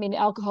makes sense. I mean,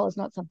 alcohol is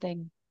not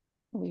something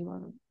we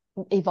were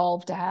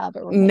evolved to have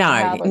or were meant to No,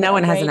 have, or that no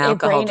one has an our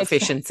alcohol brain expects.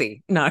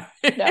 deficiency. No.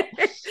 No,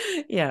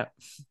 Yeah.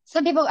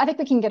 some people, I think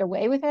we can get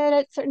away with it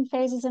at certain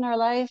phases in our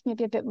life,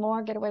 maybe a bit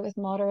more, get away with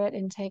moderate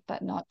intake,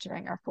 but not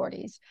during our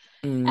 40s.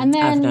 And I've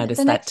then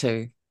noticed that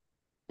too.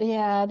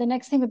 the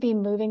next thing would be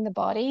moving the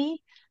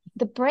body.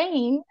 The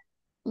brain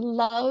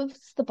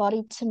loves the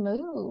body to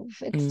move.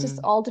 It's just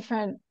Mm. all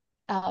different.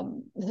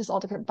 There's all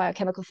different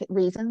biochemical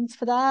reasons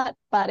for that,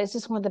 but it's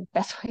just one of the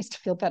best ways to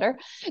feel better.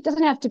 It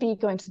doesn't have to be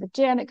going to the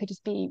gym. It could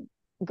just be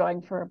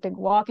going for a big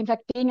walk. In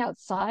fact, being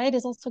outside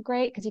is also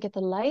great because you get the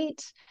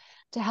light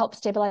to help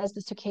stabilize the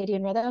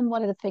circadian rhythm.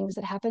 One of the things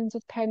that happens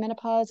with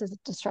perimenopause is a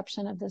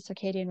disruption of the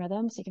circadian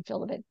rhythm, so you can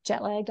feel a bit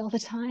jet lagged all the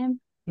time.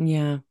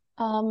 Yeah.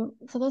 So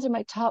those are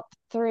my top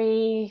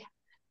three.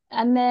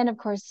 And then, of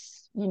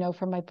course,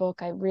 from my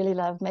book, I really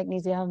love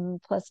magnesium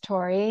plus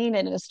taurine.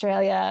 And in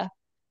Australia,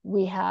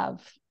 we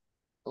have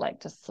like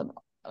just some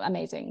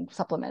amazing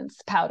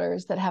supplements,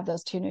 powders that have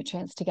those two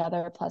nutrients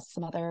together, plus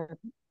some other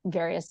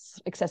various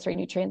accessory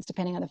nutrients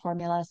depending on the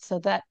formula. So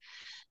that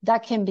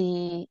can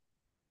be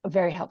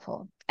very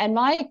helpful. And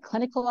my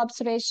clinical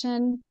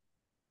observation,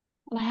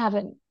 and I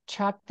haven't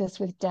tracked this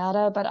with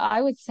data, but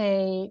I would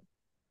say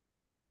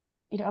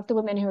of the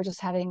women who are just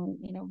having,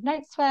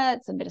 night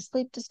sweats and a bit of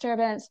sleep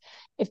disturbance,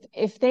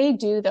 if they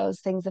do those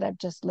things that I've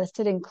just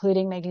listed,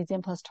 including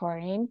magnesium plus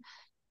taurine,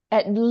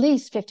 at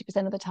least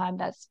 50% of the time,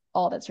 that's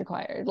all that's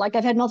required. Like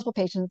I've had multiple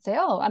patients say,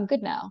 oh, I'm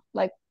good now.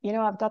 Like,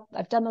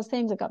 I've done those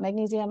things. I've got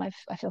magnesium.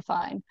 I feel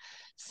fine.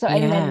 So,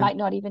 and then Yeah. might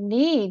not even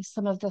need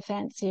some of the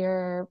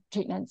fancier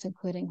treatments,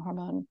 including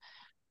hormone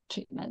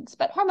treatments.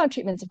 But hormone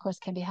treatments, of course,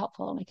 can be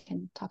helpful. And we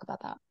can talk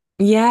about that.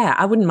 Yeah,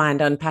 I wouldn't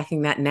mind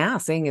unpacking that now,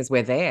 seeing as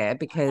we're there, Okay.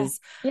 because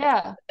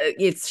Yeah.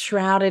 it's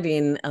shrouded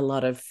in a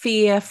lot of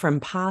fear from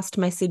past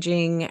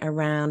messaging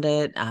around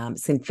it,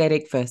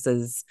 synthetic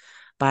versus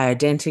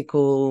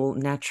bioidentical,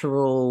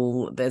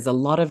 natural. There's a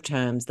lot of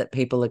terms that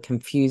people are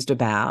confused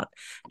about.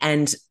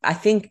 And I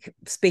think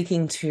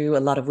speaking to a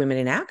lot of women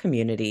in our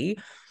community,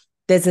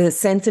 there's a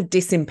sense of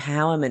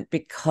disempowerment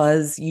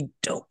because you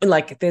don't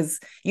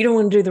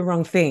want to do the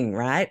wrong thing,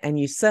 right? And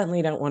you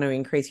certainly don't want to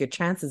increase your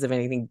chances of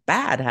anything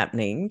bad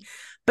happening,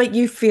 but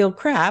you feel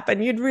crap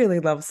and you'd really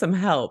love some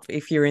help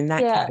if you're in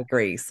that Yeah.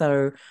 category.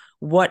 So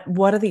what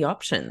are the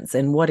options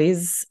and what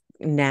is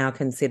now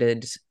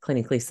considered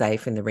clinically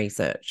safe in the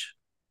research?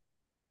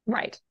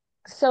 Right.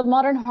 So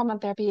modern hormone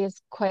therapy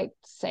is quite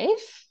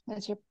safe,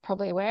 as you're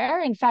probably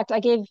aware. In fact,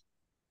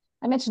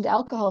 I mentioned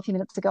alcohol a few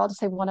minutes ago. I'll just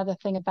say one other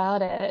thing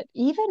about it.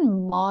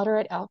 Even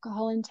moderate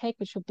alcohol intake,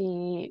 which would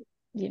be,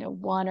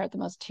 one or at the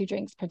most two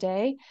drinks per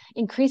day,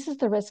 increases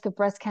the risk of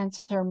breast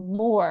cancer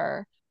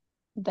more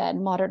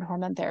than modern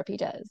hormone therapy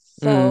does.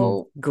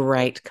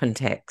 Great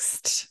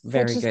context. So it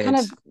Very just good.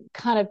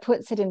 kind of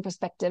puts it in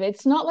perspective.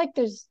 It's not like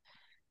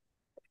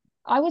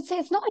I would say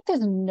it's not like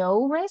there's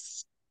no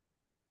risk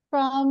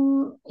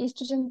from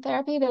estrogen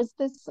therapy. There's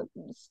this,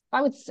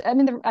 I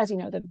mean, as you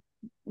know, the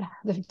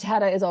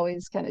data is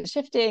always kind of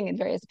shifting in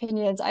various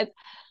opinions.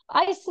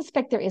 I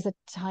suspect there is a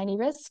tiny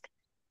risk,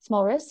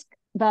 small risk,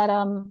 but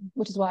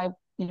which is why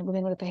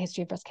women with a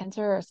history of breast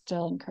cancer are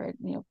still encouraged,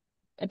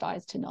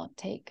 advised to not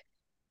take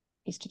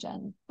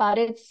estrogen, but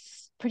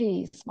it's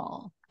pretty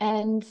small.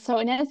 And so,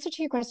 in answer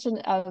to your question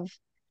of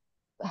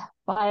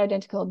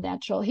bioidentical,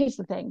 natural, here's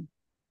the thing.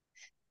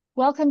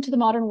 Welcome to the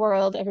modern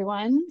world,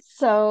 everyone.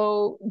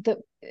 So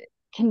the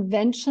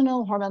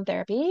conventional hormone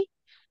therapy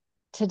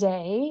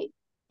today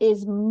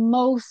is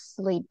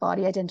mostly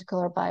body identical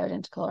or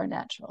bioidentical or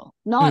natural,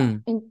 not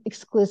Mm,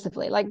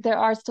 exclusively. Like there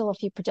are still a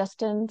few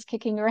progestins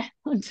kicking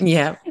around,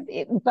 yeah.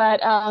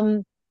 but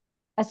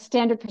a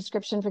standard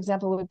prescription, for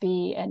example, would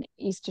be an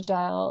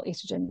estradiol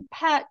estrogen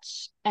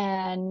patch,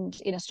 and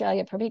in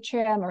Australia,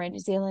 Prometrium, or in New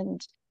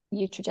Zealand,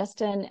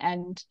 Utrogestin,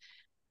 and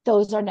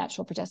those are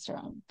natural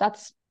progesterone.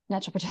 That's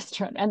natural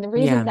progesterone. And the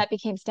reason Yeah. that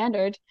became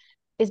standard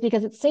is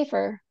because it's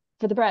safer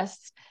for the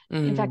breasts.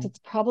 In fact, Mm, it's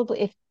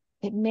probably, if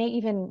it may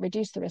even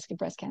reduce the risk of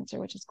breast cancer,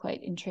 which is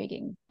quite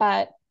intriguing.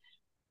 But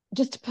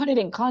just to put it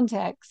in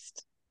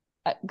context,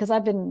 because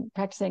I've been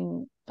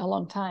practicing a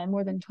long time,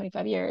 more than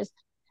 25 years,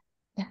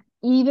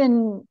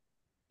 even,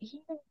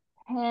 even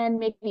 10,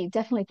 maybe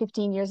definitely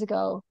 15 years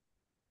ago,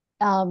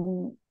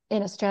 in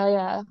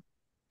Australia,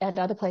 and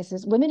other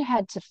places, women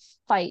had to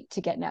fight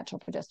to get natural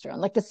progesterone.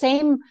 Like the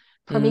same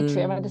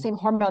prometrium, or the mm, same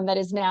hormone that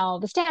is now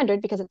the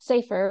standard because it's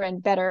safer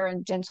and better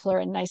and gentler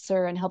and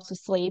nicer and helps with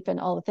sleep and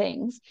all the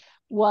things,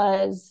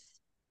 was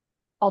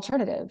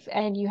alternative.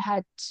 And you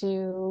had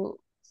to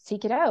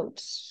seek it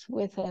out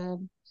with a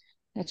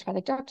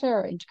naturopathic doctor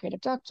or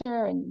integrative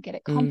doctor and get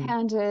it mm.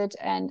 compounded.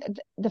 And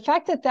the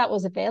fact that that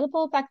was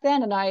available back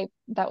then, and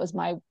that was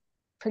my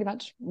pretty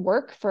much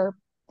work for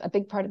a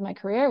big part of my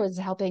career, was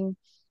helping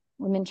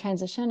women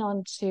transition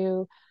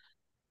onto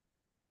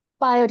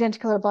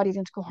bioidentical or body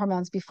identical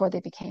hormones before they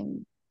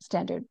became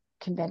standard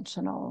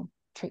conventional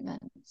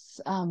treatments.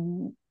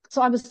 I'm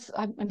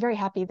very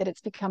happy that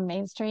it's become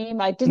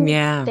mainstream. I didn't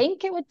Yeah.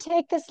 think it would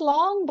take this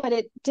long, but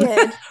it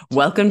did.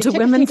 Welcome It to took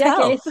a few women's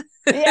decades. health.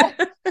 Yeah,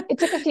 it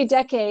took a few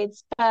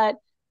decades, but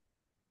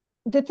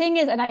the thing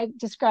is, and I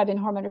describe in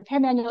Hormone Repair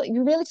Manual,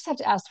 you really just have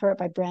to ask for it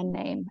by brand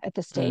name at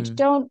this stage. Mm,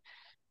 Don't,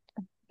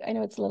 I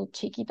know it's a little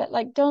cheeky, but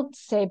like, don't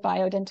say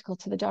bioidentical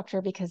to the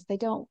doctor because they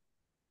don't,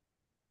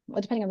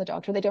 well, depending on the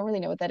doctor, they don't really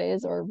know what that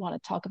is or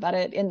want to talk about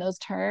it in those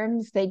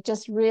terms. They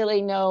just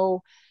really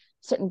know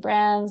certain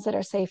brands that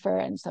are safer,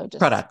 and so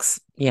products.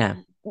 Yeah.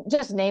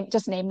 just name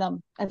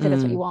them and say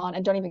that's what you Mm, want,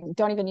 and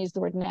don't even use the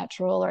word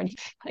natural or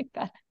anything like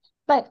that.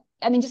 But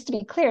I mean, just to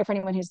be clear for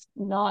anyone who's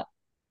not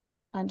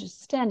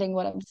understanding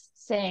what I'm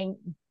saying,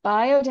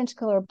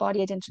 bioidentical or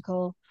body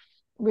identical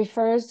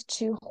refers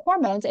to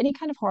hormones, any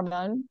kind of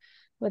hormone,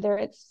 whether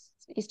it's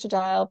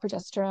estradiol,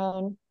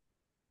 progesterone,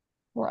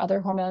 or other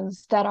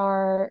hormones that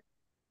are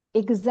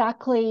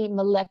exactly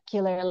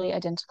molecularly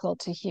identical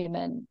to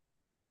human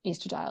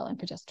estradiol and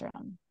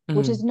progesterone,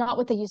 which mm, is not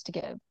what they used to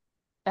give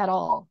at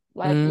all.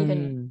 Like even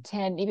mm.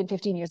 10, even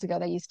 15 years ago,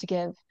 they used to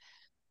give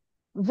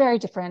very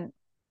different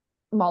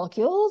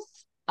molecules.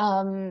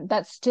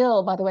 That's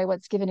still, by the way,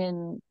 what's given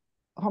in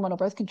hormonal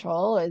birth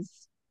control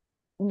is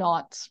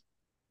not,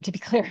 to be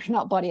clear,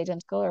 not body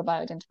identical or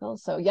bioidentical.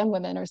 So young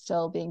women are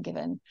still being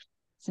given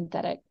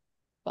synthetic.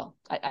 Well,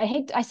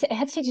 I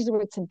hesitate to use the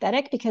word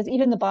synthetic because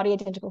even the body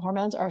identical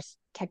hormones are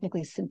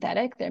technically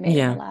synthetic. They're made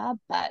in the Yeah. lab,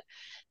 but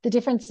the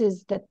difference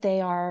is that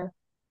they are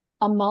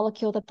a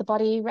molecule that the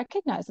body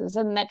recognizes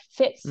and that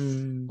fits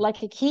Mm.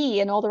 like a key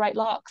in all the right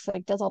locks,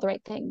 like does all the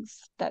right things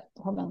that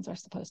hormones are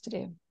supposed to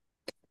do.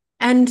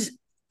 And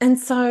and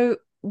so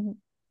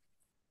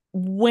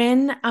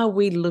when are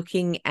we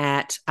looking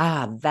at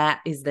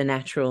that is the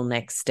natural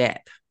next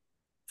step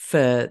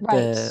for Right.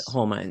 the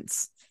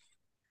hormones?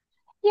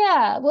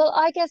 Yeah, well,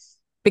 I guess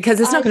Because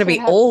it's not I going to sort be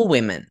of have all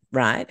women,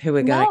 right, who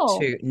are going no.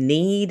 to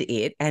need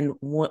it. And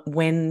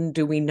when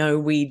do we know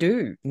we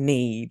do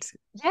need?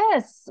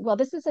 Yes. Well,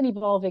 this is an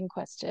evolving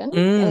question.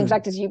 And in Mm,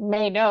 fact, as you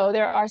may know,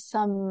 there are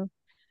some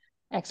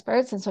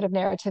experts and sort of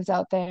narratives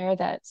out there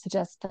that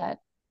suggest that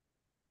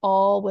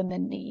all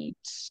women need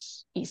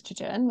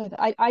estrogen. With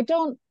I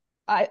don't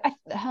I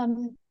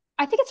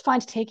think it's fine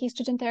to take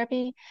estrogen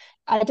therapy.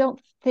 I don't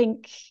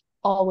think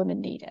all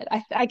women need it.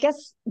 I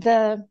guess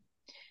the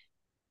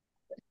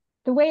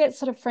way it's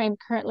sort of framed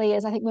currently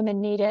is I think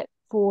women need it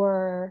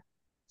for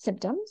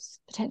symptoms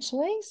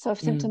potentially. So if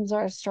mm, symptoms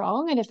are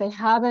strong and if they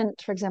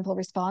haven't, for example,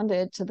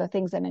 responded to the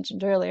things I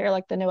mentioned earlier,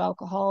 like the no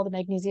alcohol, the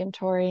magnesium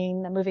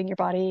taurine, the moving your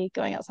body,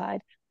 going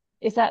outside,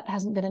 if that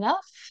hasn't been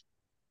enough,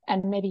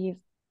 and maybe you've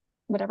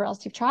whatever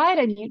else you've tried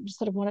and you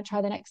sort of want to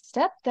try the next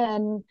step,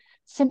 then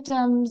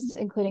symptoms,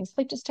 including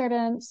sleep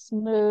disturbance,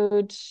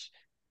 mood,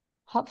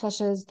 hot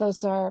flushes,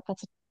 that's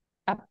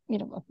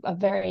a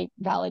very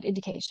valid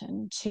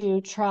indication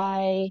to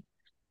try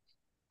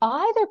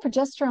either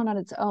progesterone on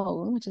its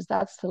own, which is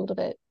that's a little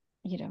bit,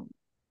 you know,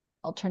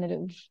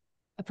 alternative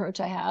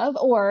approach I have,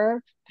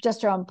 or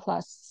progesterone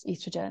plus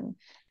estrogen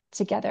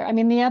together. I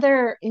mean, the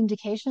other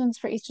indications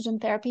for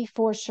estrogen therapy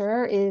for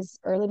sure is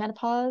early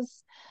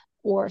menopause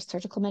or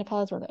surgical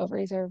menopause where the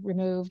ovaries are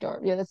removed, or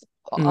there's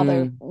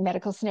other mm.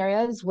 medical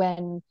scenarios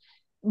when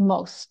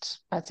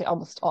I'd say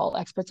almost all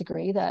experts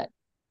agree that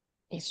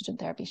estrogen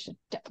therapy should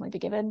definitely be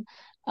given.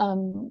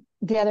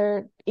 The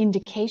other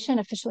indication,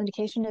 official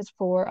indication, is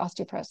for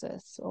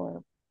osteoporosis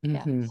or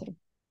yeah, Hmm. sort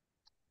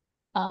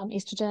of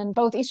estrogen.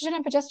 Both estrogen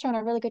and progesterone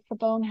are really good for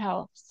bone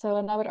health. So,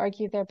 and I would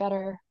argue they're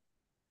better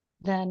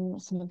than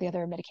some of the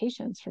other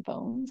medications for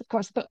bones. Of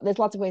course, there's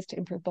lots of ways to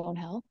improve bone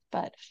health,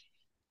 but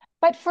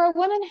for a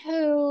woman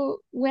who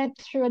went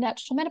through a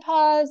natural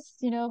menopause,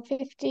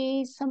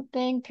 50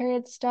 something,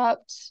 period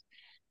stopped,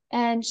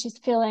 and she's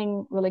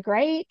feeling really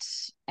great,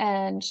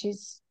 and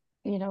she's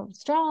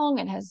strong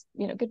and has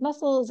good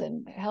muscles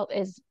and health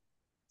is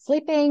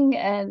sleeping,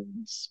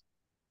 and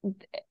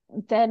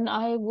then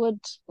I would,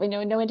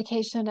 no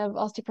indication of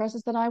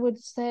osteoporosis, then I would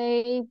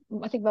say,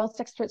 I think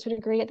most experts would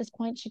agree at this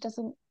point, she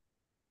doesn't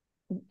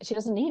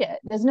need it.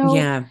 There's no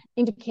Yeah.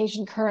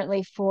 indication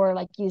currently for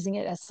like using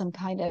it as some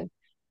kind of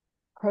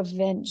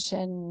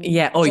prevention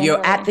Yeah. Or you're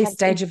generally. at In this fact,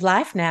 stage of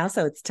life now,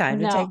 so it's time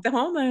to take no, the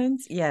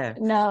hormones. Yeah.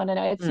 no,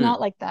 it's Mm.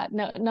 not like that.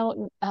 No,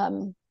 no.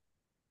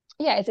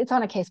 Yeah, it's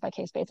on a case by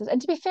case basis.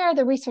 And to be fair,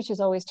 the research is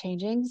always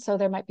changing, so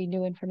there might be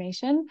new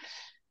information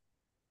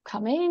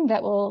coming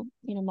that will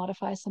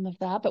modify some of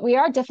that, but we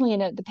are definitely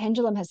the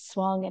pendulum has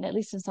swung, and at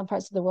least in some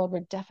parts of the world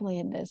we're definitely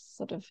in this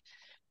sort of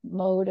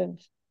mode of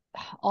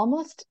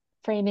almost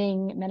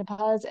framing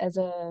menopause as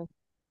a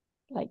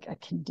like a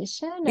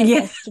condition of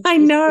Yeah, I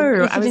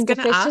know. I was estrogen going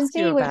to ask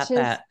you deficiency, which about is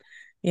that. that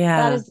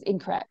Yeah. is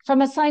incorrect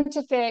from a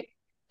scientific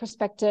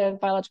perspective,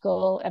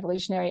 biological,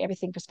 evolutionary,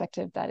 everything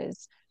perspective. That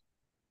is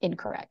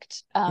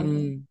incorrect.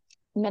 Mm.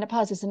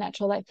 Menopause is a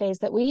natural life phase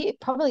that we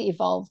probably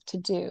evolved to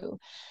do.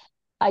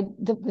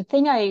 The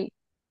thing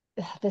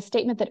the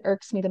statement that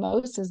irks me the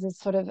most is this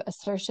sort of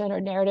assertion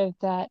or narrative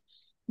that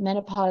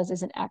menopause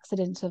is an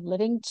accident of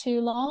living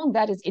too long.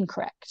 That is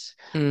incorrect.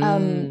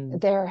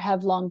 Mm. There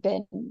have long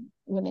been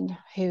women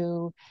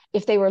who,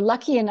 if they were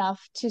lucky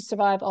enough to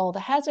survive all the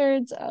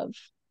hazards of,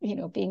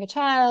 being a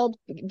child,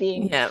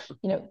 being, Yeah.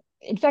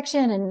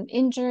 infection and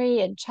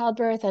injury and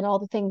childbirth and all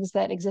the things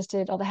that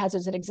existed, all the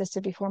hazards that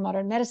existed before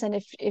modern medicine,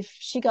 if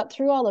she got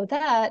through all of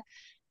that,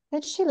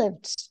 then she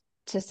lived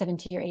to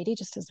 70 or 80,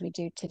 just as we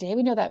do today.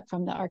 We know that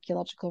from the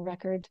archaeological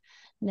record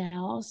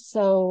now.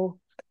 So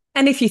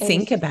And if you it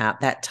think was,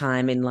 about that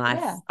time in life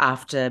yeah,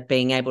 after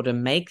being able to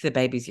make the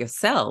babies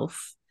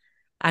yourself,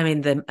 I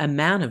mean, the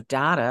amount of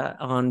data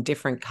on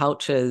different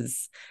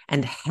cultures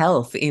and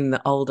health in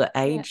the older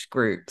yeah, age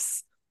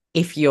groups,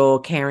 if you're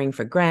caring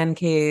for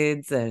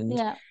grandkids and,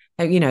 yeah,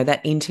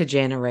 that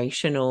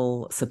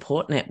intergenerational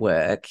support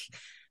network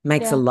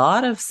makes a yeah,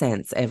 lot of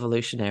sense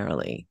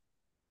evolutionarily.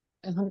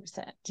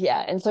 100%.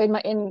 Yeah. And so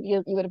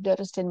you would have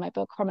noticed in my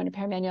book, Hormone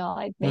and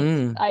Manual,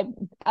 Mm,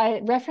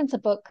 I reference a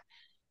book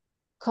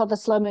called The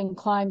Slow Moon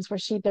Climbs, where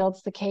she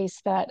builds the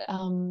case that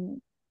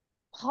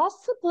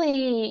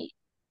possibly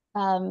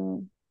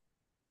um,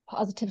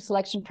 positive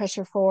selection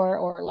pressure for,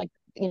 or like,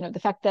 the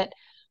fact that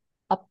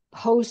a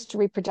post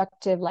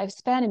reproductive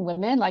lifespan in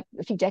women, like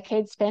a few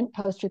decades spent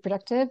post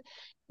reproductive,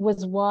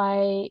 was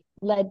why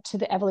led to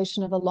the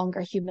evolution of a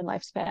longer human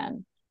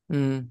lifespan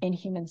mm. in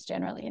humans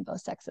generally in both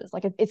sexes.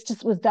 Like it's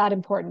just was that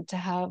important to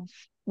have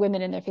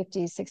women in their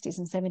 50s, 60s,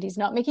 and 70s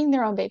not making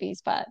their own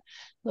babies, but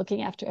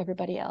looking after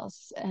everybody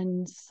else.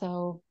 And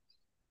so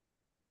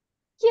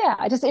yeah,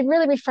 it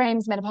really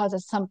reframes menopause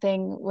as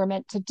something we're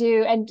meant to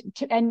do.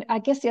 And I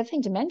guess the other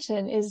thing to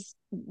mention is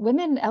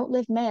women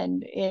outlive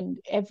men in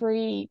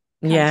every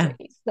Yeah.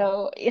 country.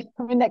 So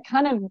I mean that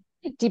kind of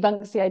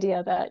debunks the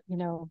idea that,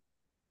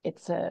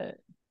 it's a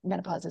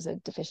menopause is a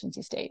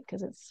deficiency state,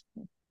 because it's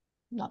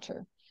not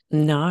true.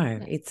 No,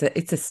 Yeah.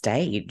 it's a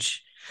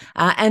stage.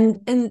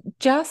 And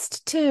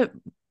just to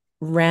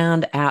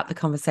round out the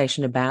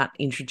conversation about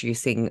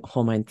introducing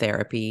hormone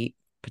therapy,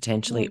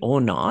 potentially Mm. or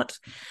not,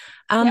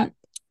 Yeah. um,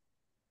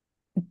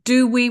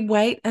 do we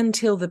wait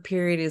until the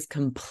period is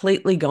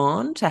completely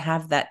gone to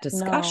have that No.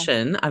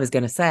 discussion? I was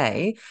going to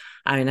say,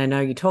 I mean, I know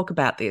you talk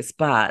about this,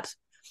 but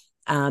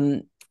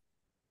um,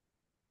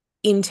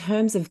 in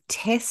terms of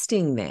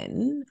testing,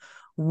 then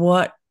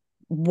what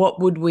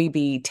would we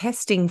be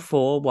testing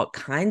for? What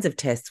kinds of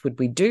tests would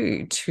we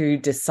do to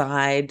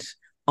decide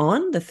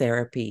on the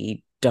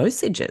therapy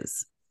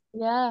dosages?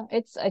 Yeah,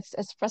 it's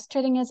as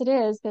frustrating as it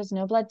is. There's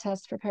no blood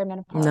test for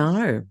perimenopause.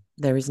 No,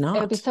 there is It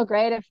would be not. so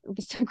great if it would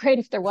be so great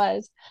if there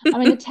was. I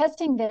mean, the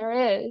testing there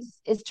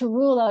is to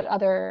rule out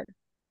other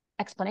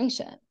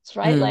explanations,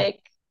 right? Mm, Like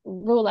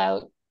rule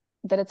out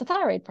that it's a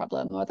thyroid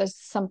problem or there's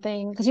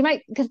something because you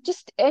might because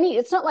just any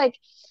it's not like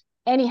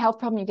any health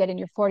problem you get in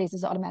your 40s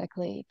is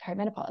automatically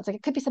perimenopause. Like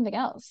it could be something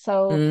else.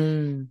 So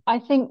mm, I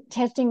think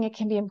testing it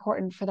can be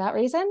important for that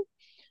reason.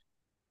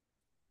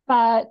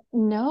 But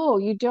no,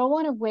 you don't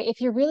want to wait.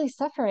 If you're really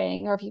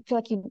suffering or if you feel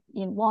like you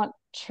want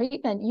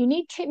treatment, you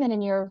need treatment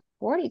in your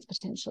 40s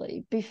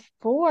potentially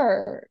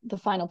before the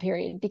final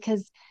period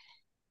because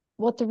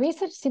what the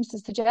research seems to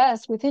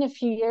suggest within a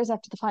few years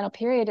after the final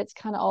period, it's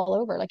kind of all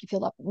over. Like you feel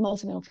a lot,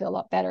 most women will feel a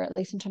lot better, at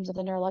least in terms of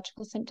the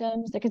neurological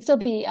symptoms. There can still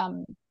be,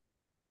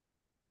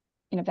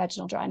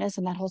 vaginal dryness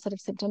and that whole set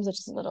of symptoms, which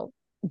is a little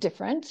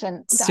different.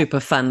 And that super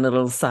fun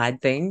little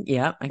side thing.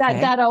 Yeah. that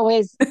Okay. that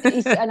always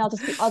and I'll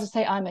just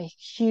say I'm a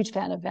huge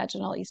fan of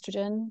vaginal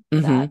estrogen for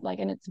Mm-hmm. that. Like,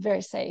 and it's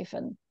very safe.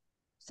 And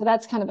so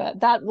that's kind of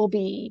that will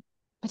be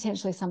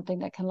potentially something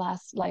that can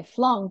last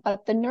lifelong.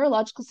 But the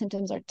neurological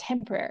symptoms are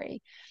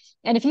temporary.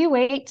 And if you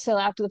wait till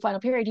after the final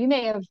period, you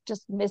may have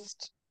just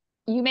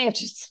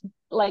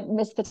like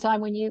missed the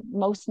time when you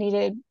most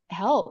needed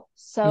help.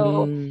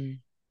 So Mm,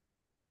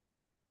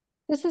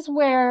 this is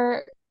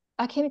where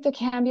I think there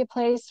can be a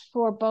place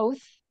for both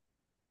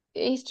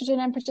estrogen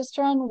and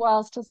progesterone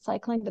while still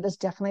cycling, but there's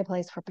definitely a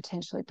place for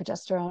potentially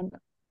progesterone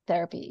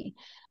therapy.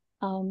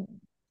 Um,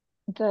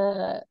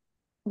 the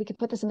we could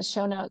put this in the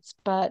show notes,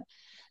 but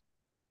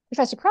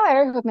Professor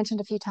Cryer, who I've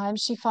mentioned a few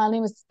times, she finally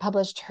was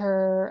published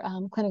her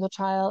clinical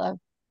trial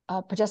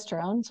of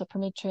progesterone, so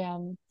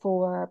prometrium,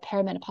 for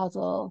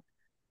perimenopausal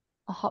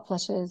hot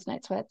flushes,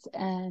 night sweats,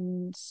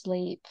 and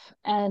sleep.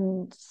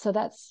 And so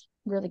that's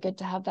really good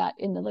to have that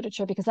in the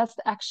literature because that's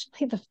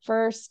actually the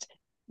first,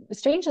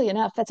 strangely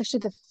enough, that's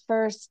actually the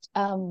first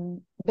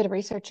bit of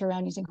research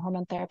around using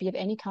hormone therapy of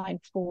any kind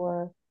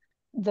for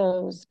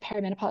those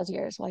perimenopause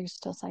years while you're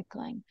still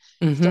cycling,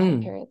 still having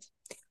mm-hmm. periods.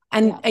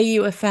 And Yeah. are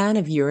you a fan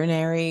of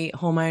urinary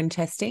hormone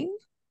testing?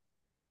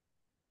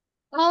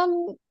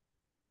 Um,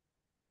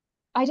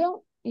 I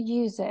don't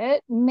use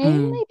it Mm,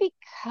 mainly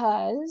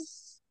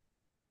because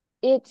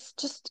it's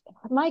just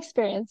my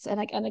experience, and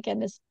again,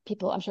 this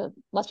people, I'm sure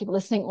lots of people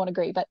listening won't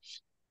agree, but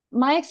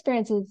my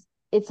experience is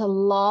it's a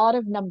lot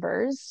of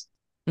numbers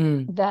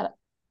mm, that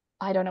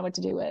I don't know what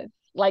to do with.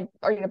 Like,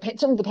 or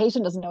certainly the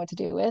patient doesn't know what to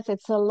do with.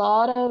 It's a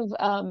lot of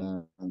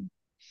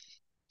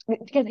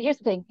because here's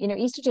the thing,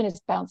 estrogen is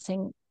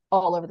bouncing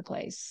all over the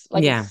place.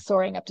 Like it's yeah.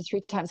 soaring up to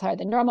 3 times higher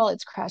than normal.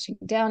 It's crashing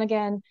down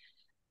again.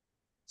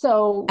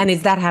 So And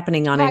is that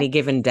happening on any track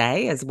given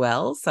day as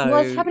well?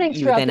 well, it's So happening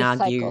you would throughout then the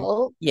argue,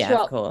 cycle, yeah,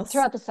 of course.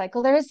 throughout the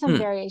cycle. There is some Mm,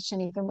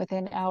 variation even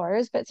within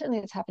hours, but certainly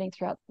it's happening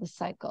throughout the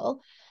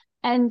cycle.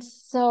 And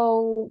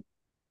so,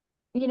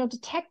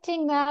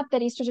 detecting that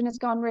estrogen has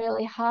gone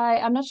really high,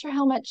 I'm not sure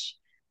how much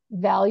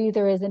value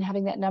there is in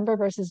having that number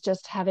versus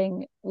just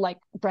having like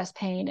breast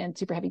pain and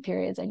super heavy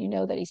periods, and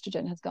that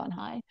estrogen has gone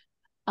high.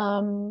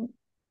 Um,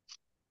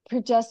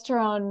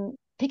 Progesterone,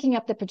 picking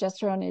up that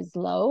progesterone is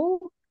low,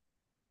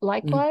 mm,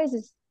 likewise,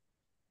 is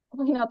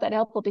probably not that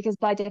helpful because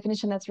by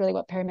definition, that's really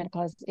what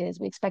perimenopause is.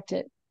 We expect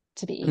it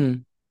to be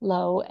mm,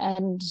 low.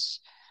 And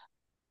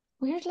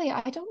weirdly,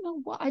 I don't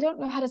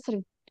know how to sort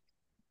of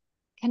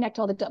connect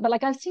all the dots, but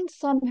like I've seen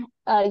some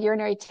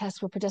urinary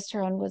tests where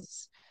progesterone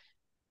was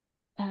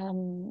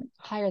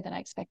higher than I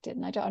expected.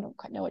 And I don't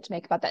quite know what to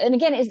make about that. And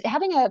again, is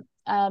having a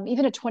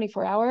even a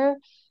 24-hour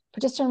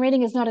progesterone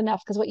rating is not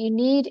enough because what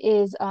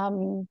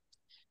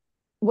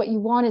you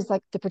want is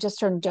like the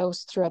progesterone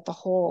dose throughout the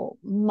whole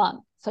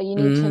month. So you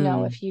need to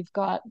know mm, if you've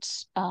got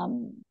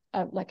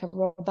like a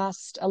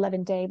robust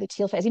 11-day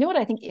luteal phase. You know what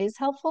I think is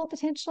helpful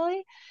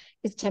potentially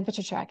is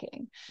temperature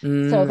tracking.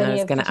 So if I any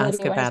was of going to fertility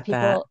ask awareness about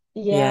that. people,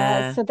 yeah.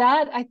 Yeah. So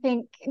that I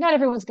think not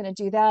everyone's going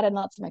to do that, and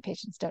lots of my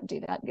patients don't do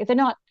that. If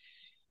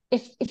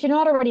you're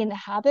not already in the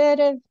habit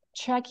of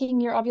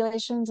tracking your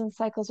ovulations and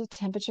cycles with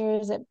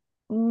temperatures, it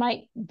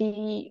might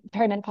be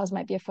perimenopause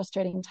might be a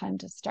frustrating time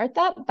to start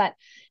that. But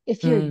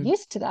if you're Mm,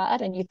 used to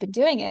that and you've been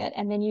doing it,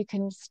 and then you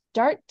can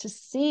start to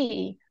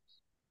see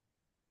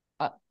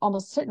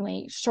almost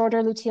certainly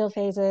shorter luteal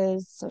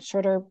phases, so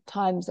shorter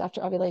times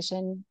after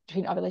ovulation,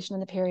 between ovulation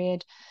and the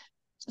period,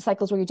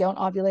 cycles where you don't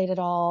ovulate at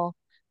all,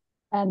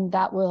 and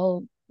that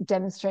will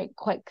demonstrate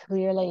quite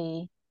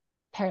clearly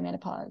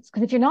perimenopause.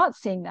 Because if you're not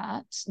seeing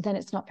that, then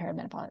it's not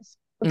perimenopause.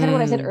 But kind of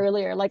what I said mm.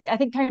 earlier, like I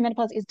think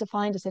perimenopause is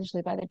defined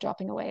essentially by the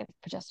dropping away of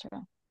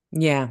progesterone.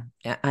 Yeah.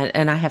 Yeah.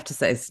 And I have to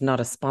say, it's not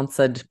a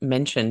sponsored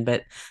mention,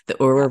 but the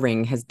Aura Yeah,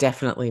 Ring has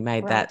definitely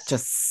made that right,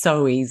 just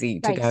so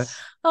easy to go, right.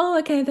 oh,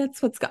 okay,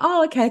 that's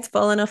oh, okay, it's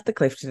fallen off the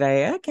cliff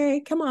today.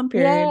 Okay, come on,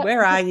 period. Yeah,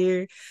 Where are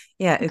you?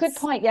 Yeah, good it's,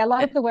 point. Yeah, a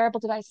lot eh, of the wearable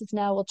devices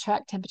now will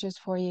track temperatures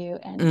for you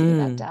and give you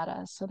that mm,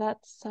 data. So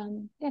that's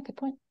yeah, good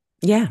point.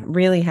 yeah,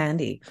 really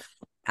handy.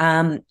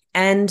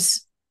 And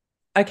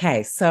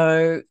okay,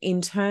 so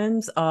in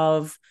terms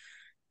of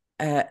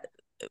uh,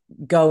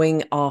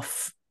 going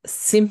off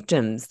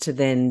symptoms to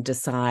then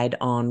decide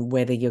on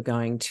whether you're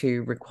going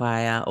to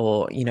require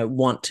or,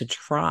 want to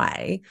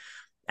try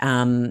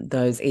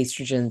those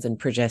estrogens and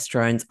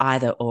progesterones,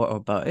 either or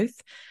both.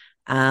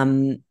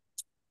 Um,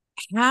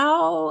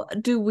 how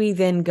do we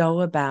then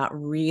go about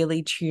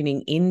really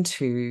tuning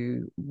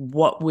into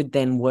what would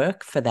then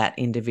work for that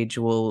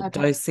individual Okay.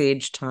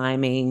 dosage,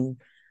 timing?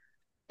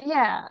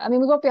 Yeah, I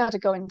mean, we won't be able to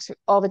go into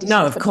all the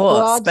No, details, of but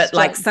course, but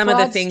like some of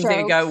the broad things that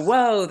you go, strokes.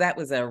 whoa, that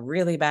was a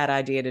really bad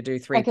idea to do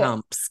three Okay,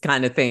 pumps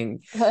kind of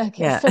thing.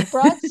 okay. Yeah. So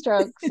broad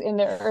strokes in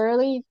the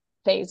early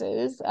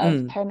phases of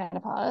Mm,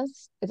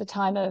 perimenopause is a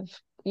time of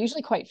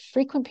usually quite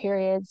frequent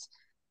periods,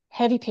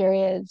 heavy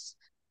periods,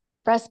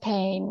 breast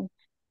pain.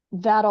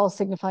 That all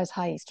signifies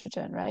high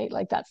estrogen, right?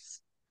 Like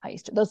that's high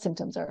estrogen. Those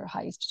symptoms are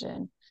high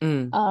estrogen.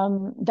 mm,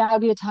 That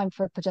would be a time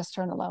for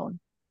progesterone alone,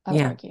 I would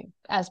yeah. argue,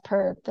 as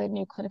per the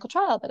new clinical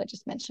trial that I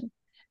just mentioned,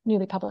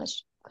 newly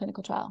published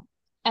clinical trial.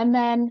 And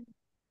then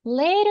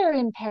later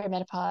in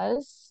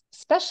perimenopause,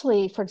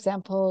 especially, for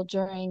example,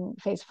 during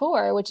phase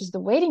 4, which is the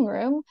waiting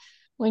room,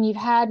 when you've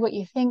had what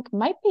you think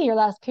might be your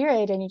last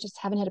period and you just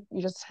haven't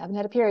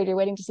had a period, you're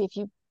waiting to see if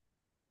you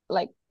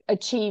like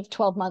achieve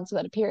 12 months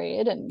without a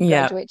period and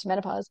Yeah. graduate to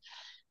menopause.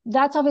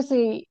 That's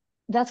obviously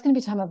that's going to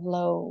be a time of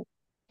low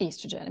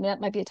estrogen. I mean,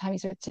 that might be a time you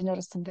start to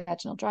notice some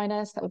vaginal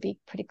dryness. That would be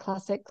a pretty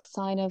classic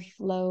sign of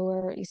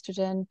lower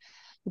estrogen.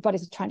 Your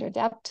body's trying to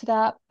adapt to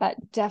that, but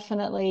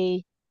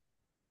definitely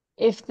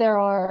if there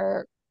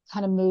are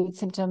kind of mood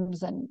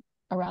symptoms and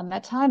around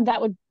that time,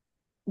 that would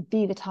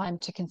be the time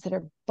to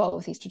consider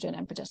both estrogen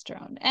and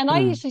progesterone. And I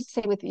Mm, usually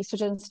say with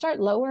estrogen, start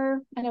lower.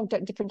 I know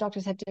different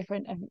doctors have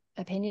different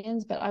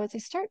opinions, but I would say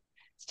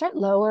start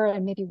lower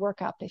and maybe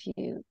work up if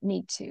you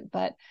need to.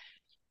 But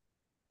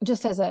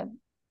just as a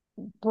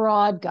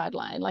broad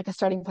guideline, like a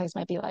starting place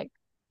might be like,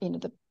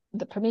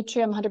 the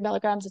prometrium 100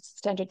 milligrams, it's a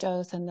standard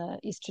dose, and the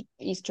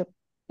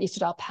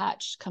estradiol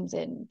patch comes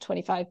in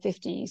 25,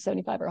 50,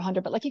 75, or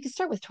 100. But like you can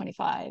start with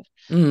 25,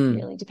 mm.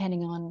 really,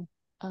 depending on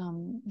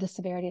the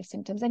severity of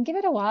symptoms, and give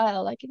it a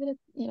while, like give it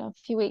a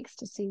few weeks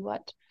to see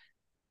what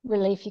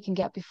relief you can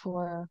get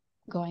before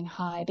going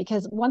high.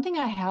 Because one thing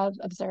I have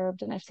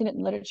observed, and I've seen it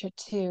in literature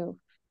too,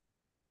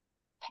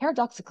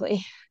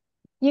 paradoxically,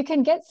 you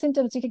could get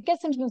symptoms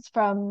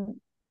from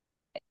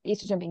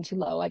estrogen being too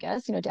low, I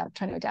guess, trying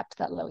to adapt to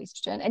that low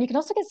estrogen. And you can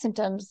also get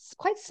symptoms,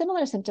 quite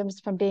similar symptoms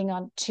from being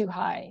on too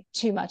high,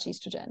 too much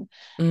estrogen.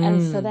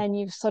 And so Mm. then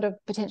you've sort of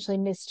potentially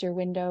missed your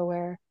window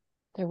where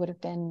there would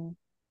have been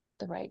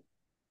the right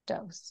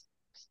dose.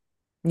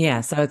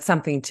 Yeah, so it's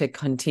something to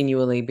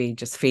continually be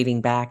just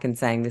feeding back and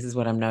saying, this is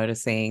what I'm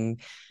noticing.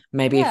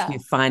 Maybe if you Yeah.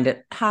 find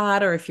it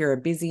hard or if you're a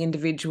busy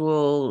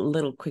individual,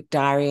 little quick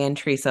diary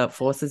entry so it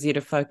forces you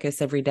to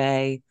focus every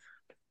day.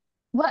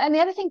 Well, and the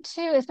other thing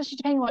too, especially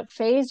depending on what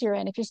phase you're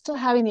in, if you're still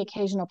having the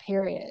occasional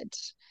period,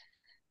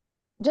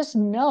 just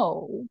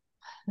know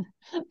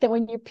that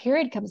when your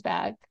period comes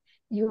back,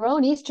 your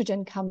own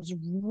estrogen comes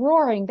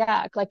roaring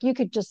back. Like you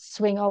could just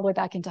swing all the way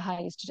back into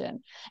high estrogen,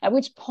 at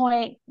which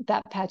point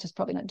that patch is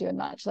probably not doing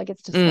much. Like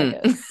it's just like Mm.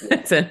 a,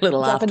 It's a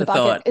little drop in the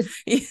bucket. afterthought. Is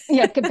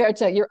yeah, compared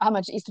to your how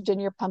much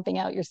estrogen you're pumping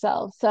out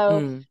yourself.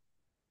 So, Mm,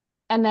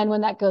 and then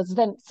when that goes,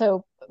 then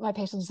so my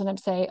patients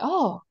sometimes say,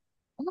 oh,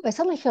 I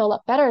suddenly feel a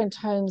lot better in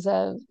terms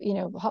of,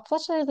 hot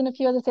flushes and a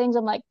few other things.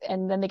 I'm like,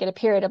 and then they get a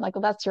period. I'm like,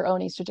 well, that's your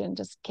own estrogen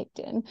just kicked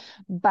in.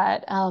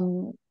 But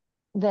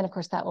then, of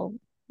course, that will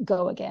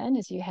go again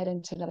as you head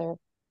into another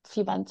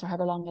few months or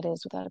however long it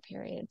is without a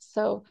period.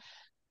 So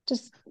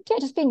just, yeah,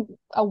 just being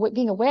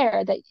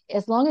aware that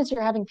as long as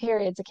you're having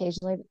periods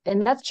occasionally,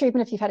 and that's true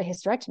even if you've had a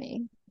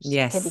hysterectomy, which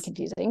can be yes.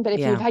 confusing. But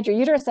if you've Yeah. had your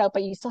uterus out,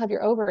 but you still have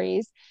your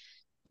ovaries,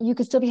 you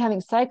could still be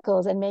having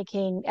cycles and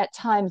making at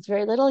times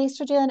very little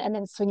estrogen and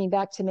then swinging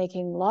back to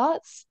making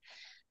lots.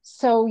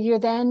 So you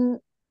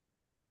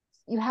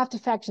have to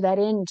factor that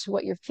into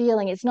what you're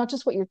feeling. It's not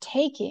just what you're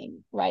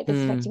taking, right? That's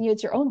Mm. affecting you.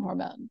 It's your own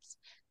hormones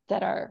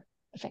that are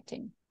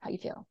affecting how you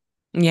feel.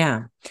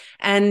 Yeah.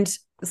 And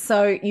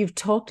so you've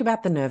talked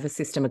about the nervous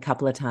system a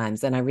couple of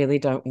times, and I really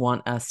don't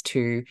want us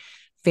to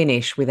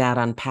finish without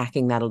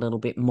unpacking that a little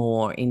bit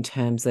more in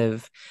terms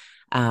of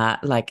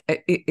like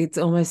it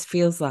almost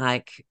feels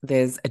like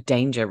there's a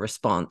danger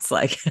response,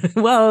 like,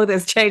 whoa,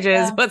 there's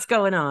changes, Yeah. what's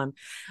going on?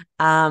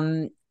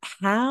 Um,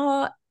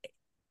 how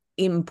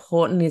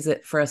important is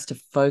it for us to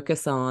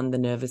focus on the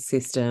nervous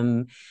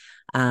system?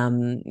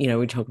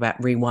 We talk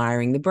about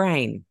rewiring the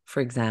brain, for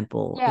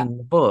example, Yeah. in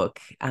the book.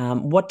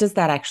 What does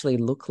that actually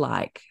look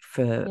like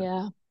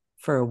Yeah.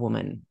 for a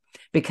woman?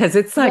 Because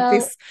it's like Well,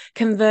 this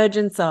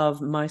convergence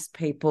of most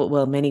people,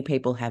 well, many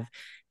people have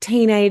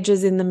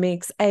teenagers in the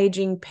mix,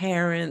 aging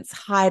parents,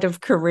 height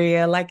of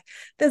career. Like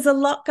there's a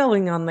lot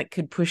going on that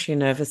could push your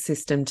nervous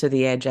system to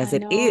the edge as I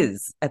it know.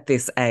 is at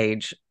this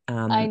age,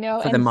 I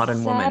know. for the And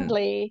modern woman.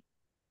 sadly,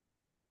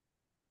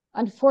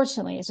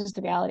 unfortunately, it's just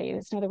the reality.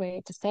 There's no other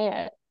way to say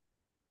it.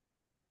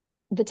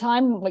 The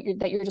time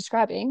that you're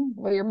describing,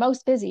 where you're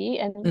most busy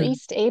and Mm,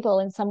 least able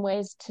in some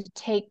ways to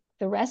take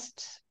the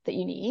rest that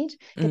you need,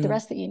 get the mm,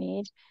 rest that you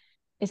need,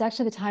 is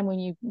actually the time when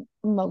you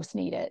most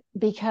need it.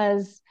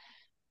 Because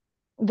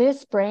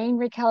this brain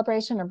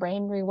recalibration or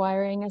brain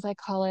rewiring, as I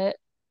call it,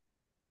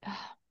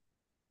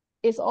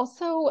 is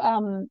also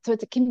so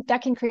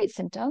that can create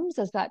symptoms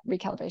as that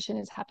recalibration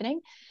is happening,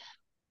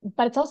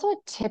 but it's also a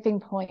tipping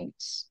point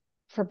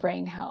for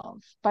brain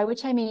health, by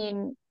which I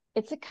mean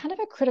it's a kind of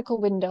a critical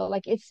window.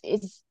 Like it's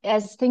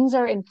as things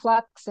are in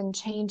flux and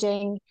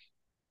changing,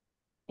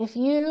 if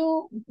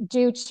you,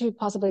 due to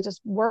possibly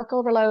just work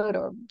overload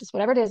or just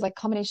whatever it is, like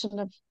combination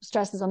of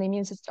stresses on the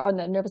immune system, on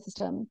the nervous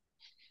system,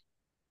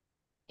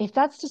 if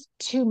that's just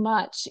too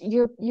much,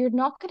 you're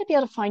not going to be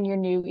able to find your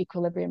new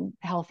equilibrium,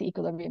 healthy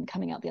equilibrium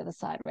coming out the other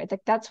side, right?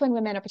 Like that's when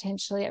women are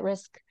potentially at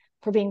risk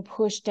for being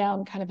pushed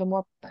down kind of a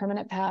more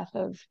permanent path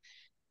of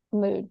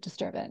mood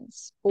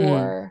disturbance,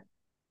 mm, or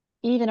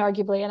even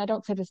arguably, and I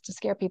don't say this to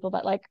scare people,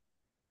 but like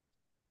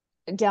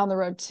down the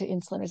road to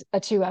insulin,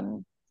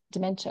 to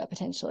dementia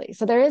potentially.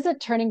 So there is a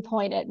turning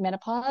point at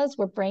menopause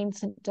where brain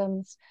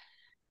symptoms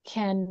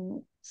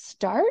can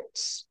start,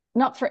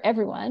 not for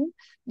everyone,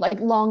 like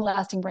long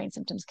lasting brain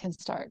symptoms can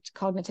start,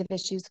 cognitive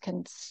issues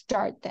can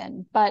start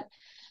then. But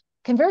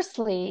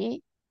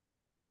conversely,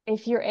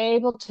 if you're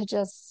able to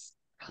just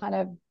kind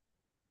of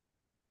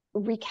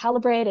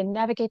recalibrate and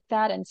navigate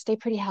that and stay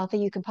pretty healthy,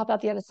 you can pop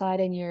out the other side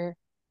and your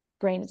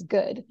brain is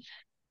good.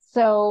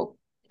 So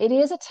it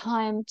is a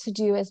time to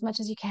do as much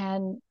as you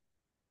can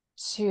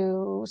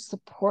to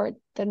support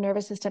the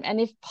nervous system. And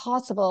if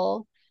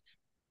possible,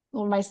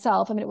 well,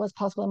 myself, I mean, it was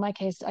possible in my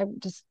case, I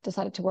just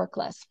decided to work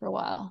less for a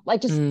while,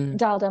 like just mm,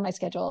 dial down my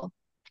schedule.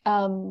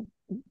 Um,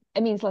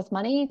 it means less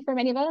money for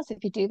many of us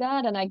if you do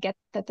that. And I get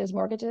that there's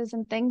mortgages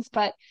and things,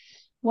 but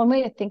one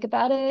way to think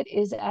about it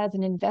is as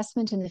an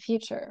investment in the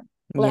future.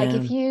 Like yeah,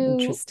 if you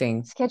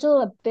interesting.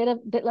 schedule a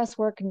bit less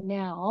work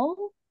now,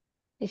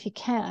 if you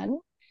can,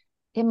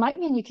 it might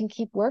mean you can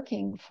keep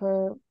working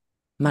for a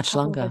Much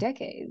couple more longer.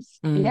 decades.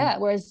 Mm, Yeah.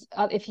 Whereas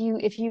if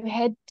you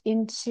head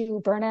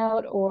into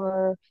burnout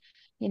or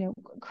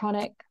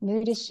chronic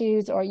mood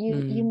issues, or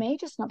you mm. may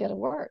just not be able to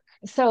work.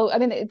 So I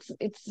mean,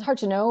 it's hard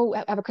to know,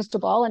 have a crystal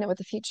ball and know what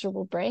the future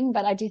will bring,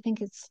 but I do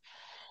think it's,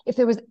 if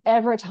there was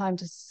ever a time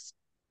to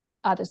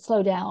either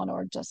slow down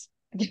or just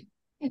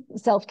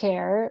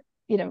self-care,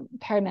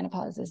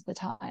 perimenopause is the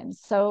time.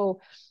 So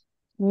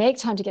make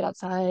time to get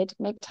outside,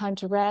 make time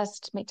to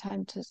rest, make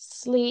time to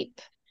sleep,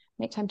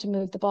 make time to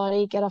move the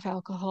body, get off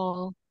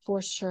alcohol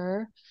for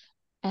sure.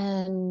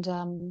 And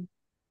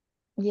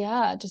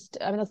yeah, just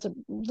I mean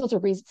those are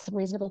some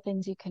reasonable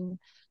things you can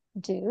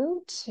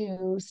do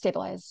to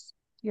stabilize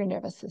your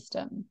nervous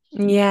system.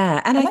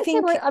 Yeah, and I I might say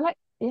think I might,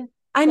 yeah.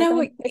 I Sorry, know go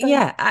what, ahead. Go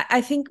ahead. yeah,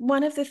 I think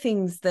one of the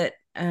things that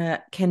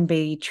can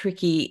be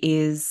tricky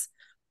is,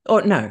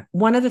 or no,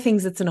 one of the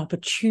things that's an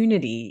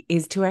opportunity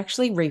is to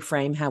actually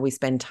reframe how we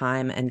spend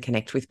time and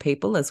connect with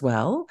people as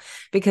well.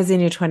 Because in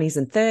your 20s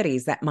and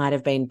 30s, that might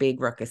have been big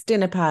raucous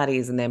dinner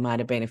parties and there might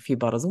have been a few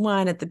bottles of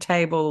wine at the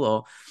table,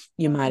 or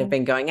you might have Mm,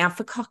 been going out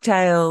for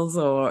cocktails,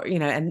 or,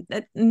 and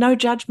no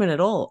judgment at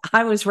all.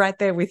 I was right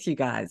there with you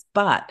guys.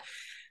 But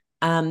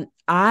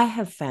I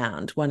have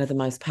found one of the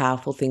most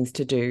powerful things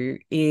to do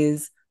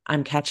is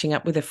I'm catching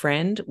up with a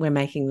friend. We're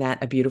making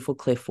that a beautiful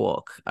cliff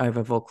walk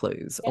over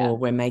Vaucluse, yeah, or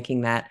we're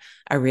making that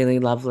a really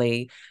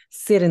lovely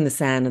sit in the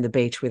sand on the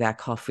beach with our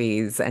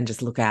coffees and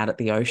just look out at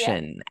the yeah,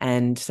 ocean.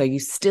 And so you're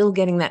still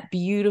getting that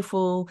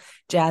beautiful,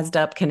 jazzed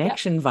up yeah.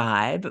 connection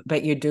vibe,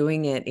 but you're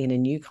doing it in a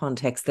new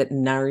context that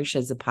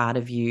nourishes a part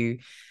of you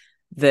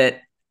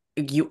that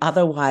you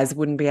otherwise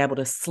wouldn't be able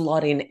to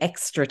slot in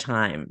extra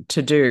time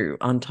to do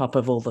on top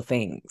of all the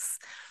things.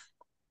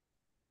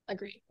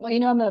 Agree. Well,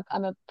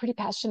 I'm a pretty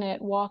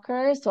passionate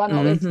walker, so I'm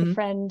always the Mm-hmm.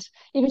 friend.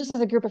 Even just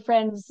as a group of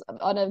friends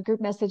on a group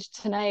message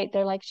tonight,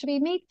 they're like, "Should we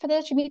meet for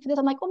this? Should we meet for this?"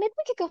 I'm like, "Well, maybe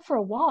we could go for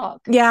a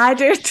walk. Yeah, I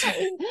do too.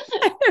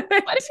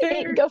 Why I don't we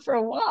meet and do. go for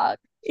a walk?"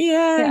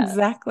 Yeah, Yeah,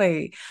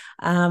 exactly.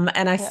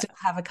 And I yeah, still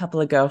have a couple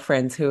of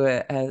girlfriends who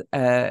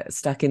are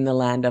stuck in the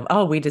land of,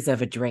 oh, we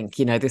deserve a drink.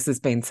 This has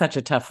been such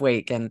a tough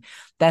week. And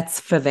that's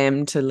for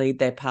them to lead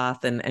their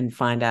path and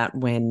find out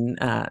when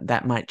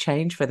that might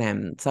change for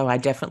them. So I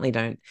definitely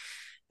don't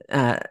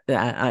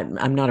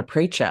I'm not a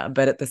preacher,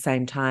 but at the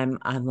same time,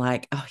 I'm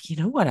like, oh, you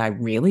know what I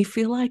really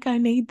feel like I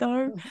need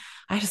though?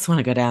 I just want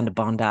to go down to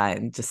Bondi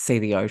and just see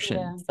the ocean.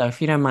 yeah, So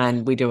if you don't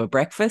mind, we do a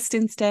breakfast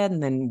instead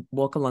and then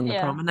walk along the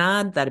yeah.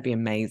 promenade. That'd be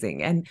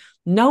amazing. And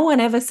no one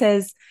ever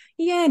says,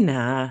 yeah,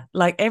 nah.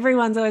 Like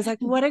everyone's always like,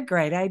 what a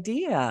great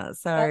idea.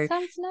 That So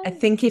sounds I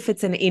think nice. if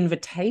it's an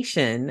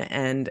invitation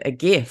and a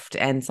gift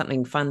and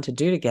something fun to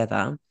do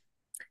together,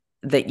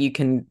 that you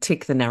can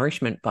tick the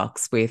nourishment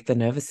box with, the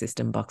nervous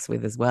system box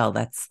with as well.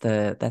 That's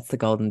the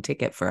golden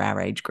ticket for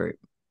our age group.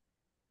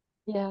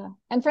 Yeah.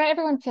 And for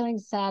everyone feeling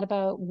sad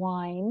about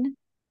wine,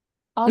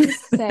 I'll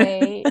just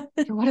say,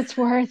 for what it's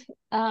worth,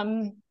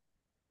 I'm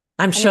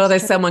and sure it's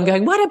there's true. someone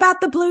going, what about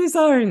the blue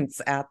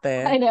zones out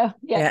there? I know.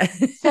 Yeah.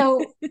 Yeah.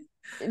 So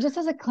just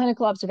as a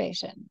clinical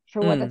observation,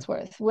 for what Mm. that's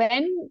worth,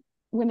 when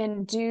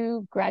women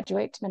do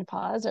graduate to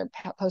menopause or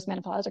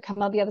postmenopause or come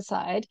out the other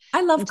side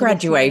I love into this new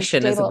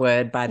graduation as a stable,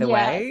 word, by the yeah,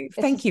 way. it's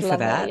Thank you just for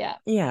lovely. that. Yeah.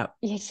 Yeah.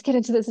 You just get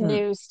into this Mm.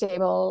 new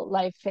stable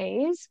life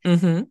phase.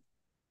 Hmm.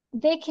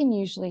 They can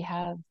usually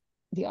have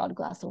the odd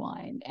glass of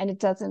wine and it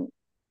doesn't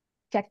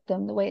affect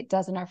them the way it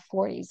does in our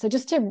 40s. So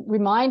just to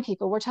remind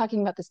people, we're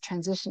talking about this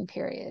transition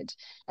period.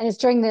 And it's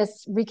during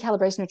this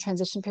recalibration or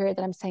transition period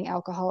that I'm saying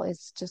alcohol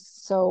is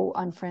just so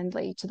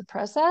unfriendly to the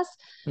process.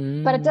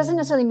 But it doesn't Mm.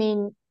 necessarily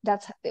mean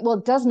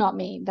it does not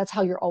mean that's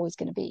how you're always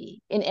going to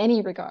be in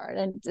any regard.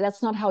 And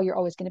that's not how you're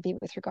always going to be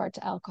with regard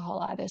to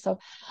alcohol either. So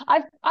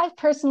I've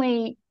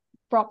personally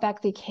brought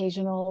back the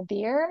occasional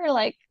beer,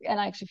 like, and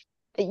I actually,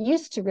 it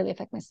used to really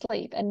affect my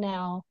sleep. And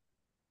now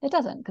it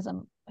doesn't because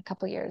I'm a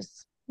couple of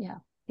years, yeah,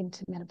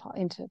 into menopause,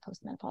 into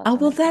postmenopause Oh, or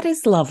well, that menopause.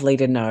 is lovely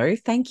to know.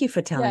 Thank you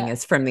for telling Yeah.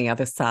 us from the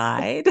other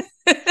side.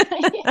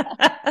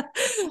 Yeah.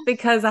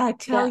 Because I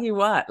tell Yeah. you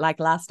what, like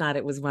last night,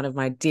 it was one of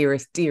my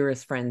dearest,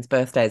 dearest friends'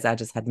 birthdays. I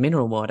just had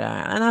mineral water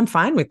and I'm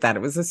fine with that.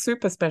 It was a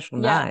super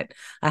special Yeah. night.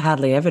 I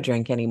hardly ever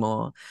drink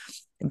anymore.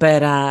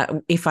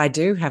 But if I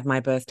do have my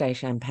birthday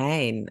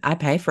champagne, I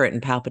pay for it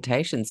in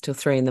palpitations till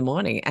 3 in the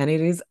morning, and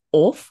it is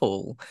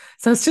awful.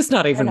 So it's just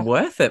not Fair even enough.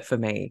 worth it for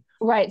me.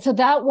 Right. So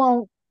that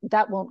won't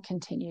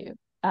continue.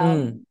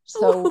 Mm.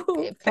 So Ooh,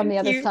 from the thank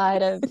other you.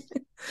 side of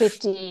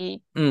 54,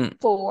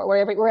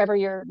 Mm. wherever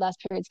your last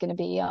period is going to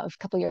be, a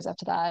couple of years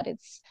after that,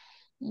 it's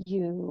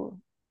you,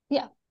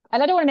 yeah.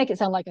 And I don't want to make it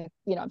sound like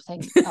I'm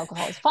saying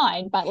alcohol is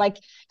fine, but like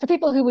for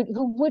people who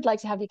would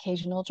like to have the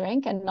occasional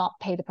drink and not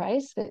pay the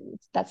price,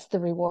 that's the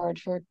reward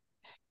for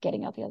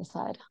getting out the other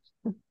side.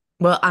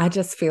 Well, I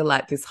just feel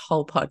like this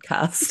whole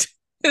podcast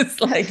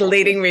is like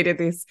leading me to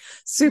this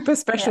super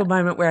special Yeah.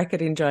 moment where I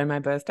could enjoy my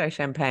birthday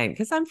champagne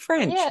because I'm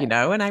French,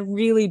 Yeah. and I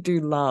really do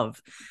love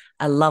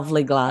a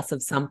lovely glass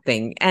of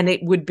something. And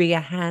it would be a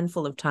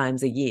handful of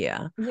times a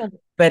year, You'll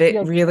but it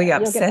you'll really yeah,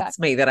 you'll get back. upsets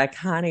me that I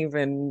can't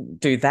even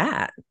do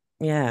that.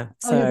 Yeah.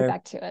 Oh, you'll get So,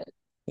 back to it.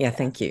 yeah, Yeah.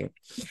 thank you.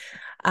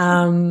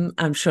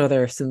 I'm sure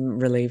there are some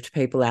relieved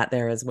people out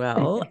there as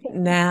well.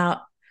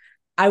 Now,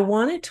 I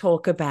want to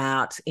talk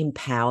about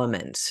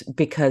empowerment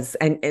because,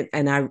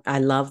 and I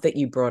love that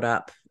you brought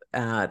up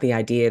the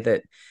idea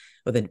that,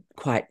 or the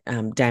quite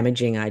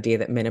damaging idea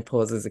that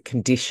menopause is a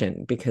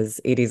condition,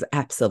 because it is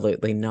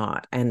absolutely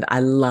not. And I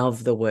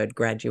love the word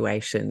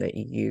graduation that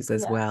you use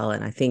as Yeah. well.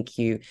 And I think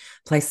you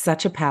play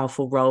such a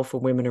powerful role for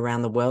women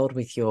around the world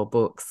with your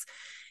books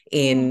Yeah.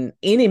 in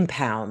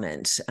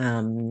empowerment,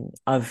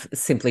 of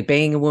simply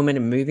being a woman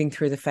and moving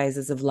through the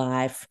phases of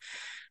life.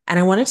 And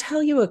I want to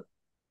tell you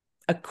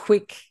a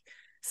quick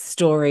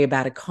story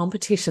about a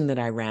competition that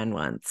I ran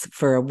once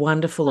for a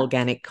wonderful Huh.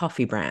 organic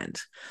coffee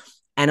brand.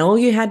 And all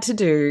you had to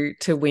do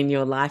to win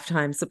your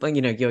lifetime supply,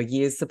 your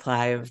year's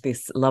supply of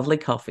this lovely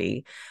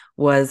coffee,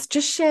 was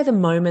just share the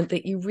moment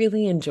that you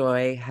really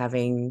enjoy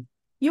having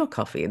your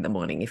coffee in the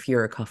morning if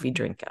you're a coffee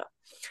drinker.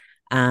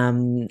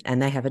 And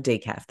they have a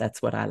decaf.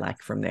 That's what I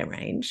like from their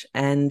range.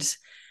 And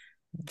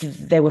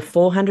there were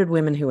 400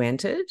 women who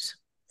entered.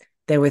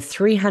 There were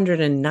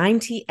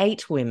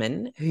 398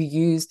 women who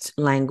used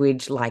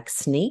language like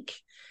sneak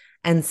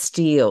and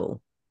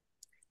steal.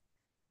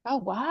 Oh,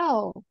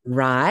 wow.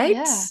 Right?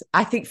 Yeah.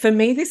 I think for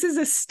me, this is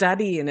a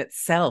study in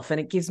itself, and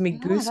it gives me Yeah,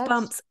 that's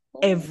goosebumps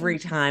really every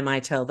time interesting. I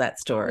tell that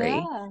story.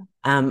 Yeah.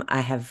 I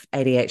have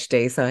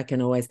ADHD, so I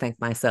can always thank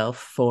myself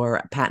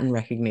for pattern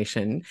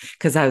recognition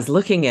because I was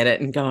looking at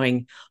it and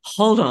going,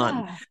 "Hold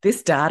on, Yeah.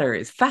 this data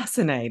is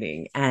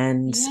fascinating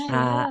and Yeah.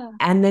 uh, Yeah.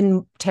 and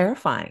then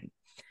terrifying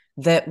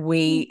that Hmm.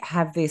 we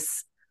have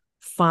this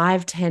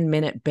 5-10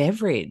 minute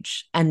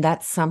beverage, and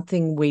that's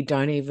something we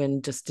don't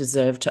even just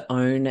deserve to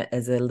own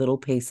as a little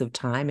piece of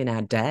time in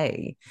our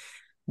day,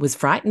 was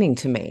frightening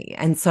to me.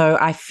 And so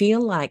I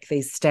feel like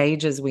these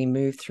stages we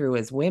move through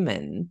as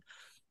women,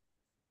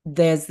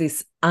 there's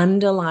this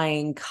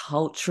underlying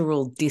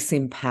cultural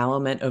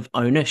disempowerment of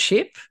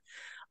ownership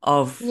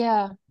of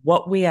Yeah.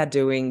 what we are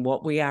doing,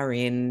 what we are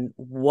in,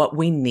 what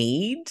we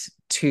need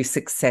to Right.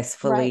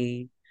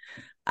 successfully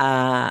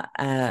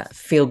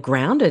feel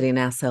grounded in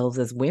ourselves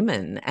as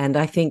women. And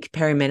I think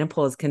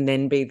perimenopause can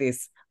then be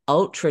this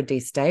ultra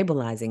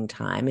destabilizing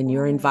time, and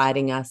you're Right.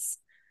 inviting us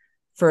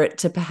for it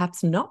to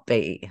perhaps not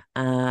be,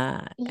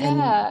 and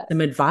Yeah.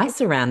 some advice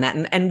It's around that,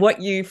 and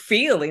what you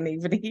feel in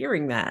even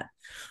hearing that.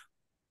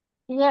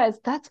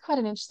 that's quite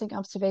an interesting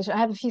observation. I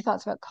have a few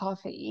thoughts about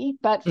coffee,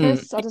 but Mm.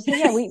 first I'll just say,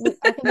 yeah, we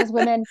I think as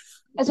women,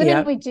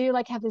 Yeah, we do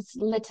like have this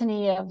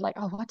litany of like,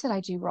 oh, what did I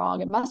do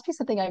wrong? It must be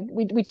something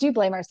we do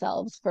blame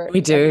ourselves for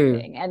we do.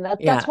 everything. And that's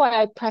Yeah,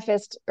 why I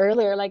prefaced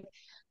earlier, like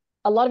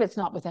a lot of it's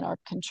not within our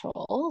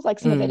control. Like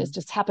some of it has Mm.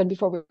 just happened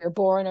before we were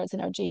born, or it's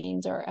in our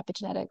genes or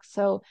epigenetics.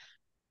 So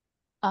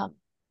um,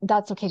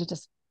 that's okay to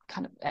just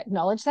kind of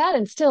acknowledge that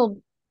and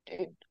still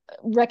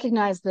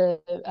recognize the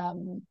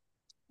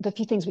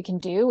few things we can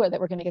do or that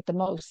we're going to get the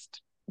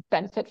most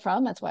benefit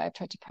from. That's why I've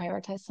tried to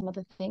prioritize some of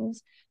the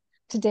things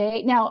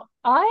today. Now,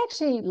 I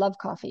actually love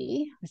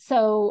coffee.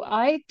 So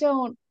I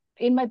don't,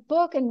 in my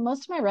book and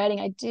most of my writing,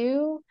 I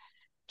do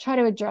try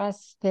to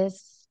address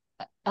this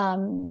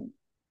um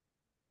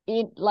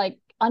like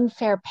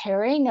unfair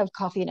pairing of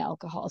coffee and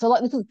alcohol. So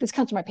this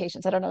comes from my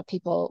patients. I don't know if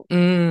people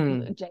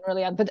Mm.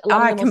 generally, but a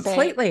lot of I them will say,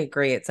 completely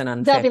agree it's an they'll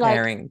unfair be like,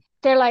 pairing.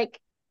 they're like,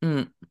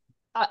 Mm.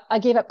 I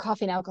gave up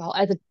coffee and alcohol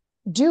as a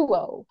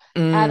duo.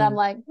 And I'm Mm.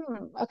 like,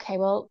 okay,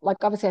 well, like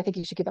obviously I think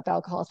you should give up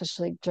alcohol,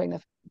 especially during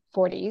the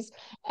 40s.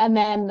 And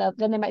then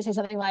they might say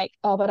something like,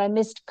 oh, but I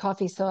missed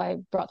coffee, so I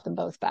brought them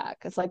both back.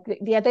 It's like,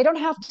 yeah, they don't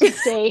have to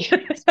stay.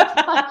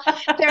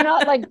 They're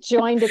not like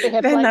joined at the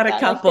hip They're like not a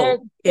that. Like they're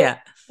couple. they're Yeah.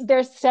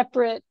 they're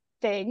separate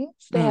things.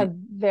 They Mm. have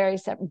very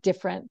separate,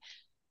 different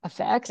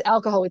effects.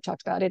 Alcohol we've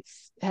talked about,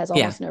 it's has Yeah.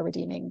 almost no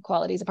redeeming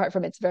qualities apart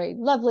from it's very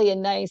lovely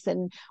and nice,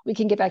 and we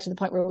can get back to the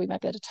point where we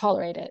might be able to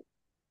tolerate it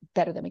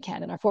better than we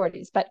can in our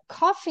 40s. But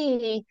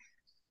coffee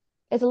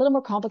is a little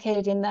more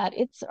complicated in that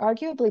it's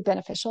arguably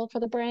beneficial for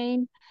the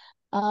brain.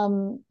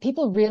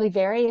 People really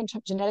vary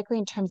genetically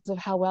in terms of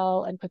how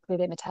well and quickly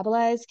they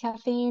metabolize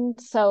caffeine.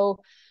 So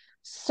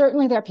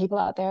certainly there are people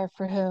out there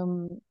for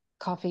whom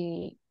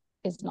coffee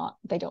is not,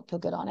 they don't feel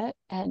good on it.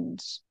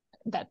 And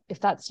that if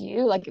that's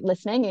you, like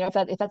listening, if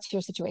that's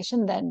your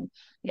situation, then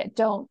yeah,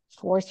 don't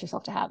force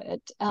yourself to have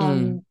it.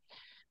 Mm.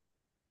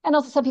 And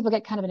also some people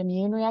get kind of an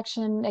immune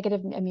reaction,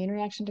 negative immune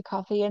reaction to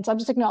coffee. And so I'm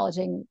just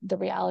acknowledging the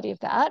reality of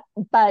that.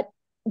 But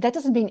that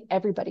doesn't mean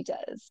everybody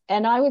does.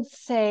 And I would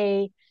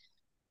say,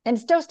 and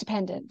it's dose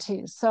dependent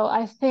too. So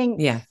I think,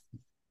 Yeah.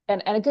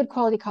 and a good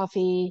quality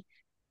coffee,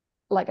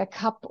 like a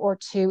cup or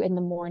two in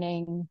the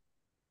morning,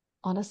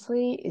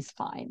 honestly, is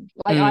fine.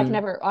 Like Mm.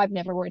 I've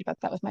never worried about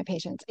that with my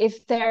patients.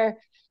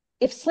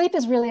 If sleep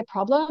is really a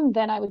problem,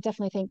 then I would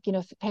definitely think,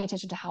 pay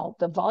attention to how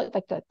the volume,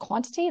 like the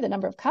quantity, the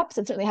number of cups,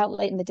 and certainly how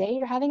late in the day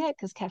you're having it,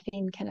 because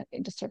caffeine can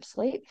disturb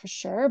sleep for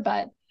sure.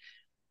 But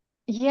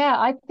yeah,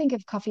 I think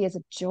of coffee as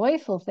a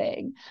joyful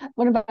thing.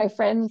 One of my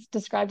friends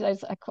described it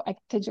as, I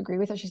tend to agree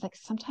with her. She's like,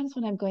 sometimes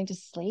when I'm going to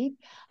sleep,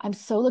 I'm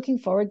so looking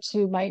forward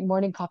to my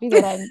morning coffee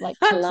that I'm like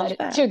I love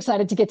that. too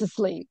excited to get to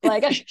sleep.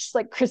 Like I just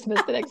like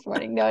Christmas the next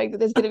morning, knowing that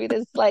there's going to be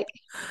this like,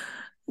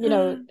 you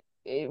know,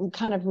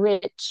 kind of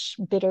rich,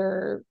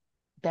 bitter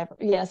beverage.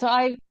 Yeah, so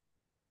I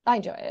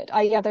enjoy it.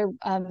 I either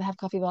have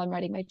coffee while I'm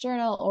writing my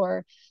journal,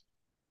 or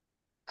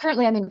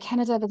currently I'm in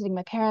Canada visiting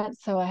my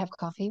parents, so I have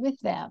coffee with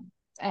them.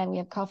 And we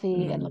have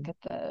coffee and look Mm. at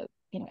the,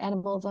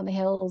 animals on the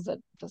hills that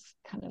just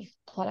kind of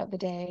plot out the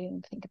day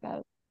and think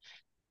about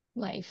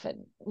life.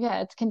 And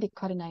yeah, it can be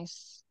quite a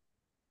nice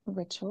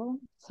ritual.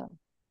 So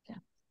yeah.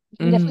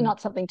 Definitely Mm.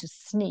 not something to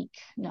sneak.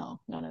 No,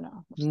 no, no,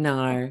 no.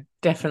 No,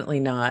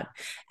 definitely not.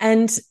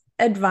 And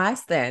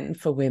advice then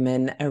for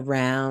women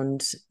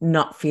around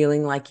not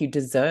feeling like you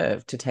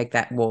deserve to take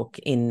that walk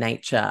in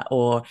nature,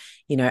 or,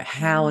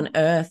 how on Mm.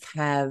 earth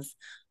have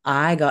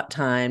I got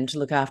time to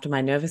look after my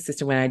nervous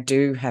system when I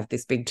do have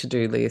this big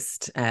to-do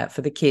list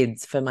for the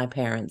kids, for my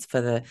parents,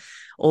 for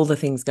all the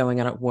things going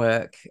on at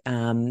work.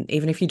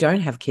 Even if you don't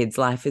have kids,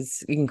 life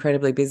is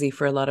incredibly busy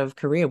for a lot of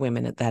career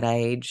women at that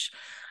age.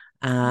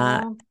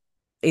 Uh, Yeah.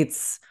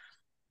 it's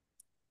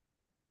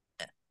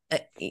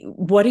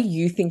what do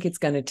you think it's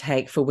going to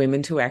take for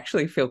women to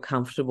actually feel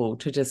comfortable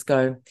to just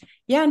go,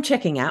 yeah, I'm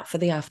checking out for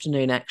the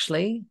afternoon,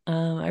 actually.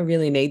 I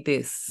really need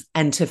this.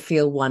 And to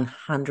feel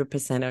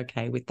 100%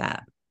 okay with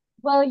that.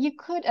 Well, you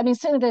could, I mean,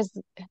 certainly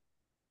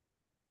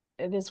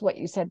there's what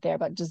you said there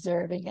about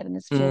deserving it and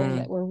this feeling Mm.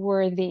 that we're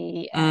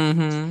worthy,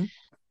 Mm-hmm.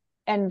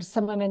 and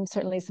some women,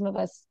 certainly some of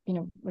us,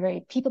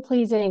 very people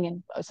pleasing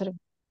and sort of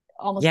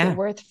almost get Yeah.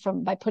 worth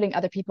from by putting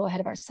other people ahead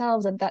of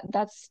ourselves, and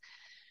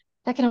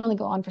that can only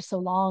go on for so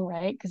long,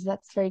 right? Because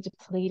that's very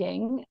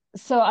depleting.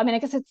 So I mean, I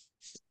guess it's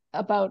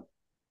about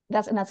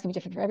that's gonna be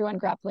different for everyone,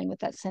 grappling with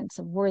that sense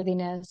of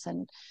worthiness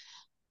and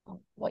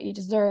what you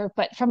deserve.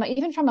 But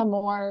even from a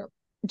more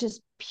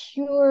just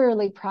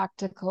purely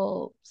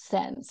practical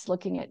sense,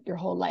 looking at your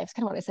whole life, it's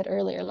kind of what I said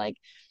earlier, like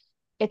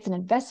it's an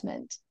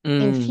investment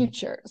in Mm.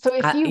 future. So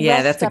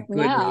Yeah, that's a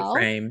good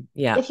reframe.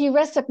 Yeah. if you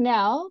rest up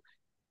now,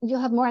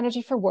 you'll have more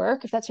energy for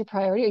work if that's your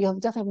priority, or you'll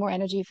definitely have more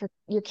energy for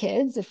your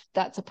kids if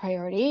that's a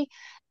priority.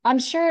 I'm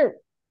sure,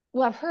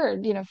 well, I've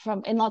heard,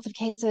 from in lots of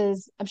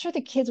cases, I'm sure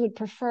the kids would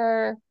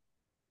prefer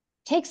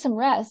take some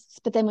rests,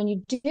 but then when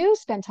you do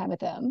spend time with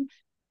them,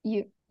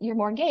 you're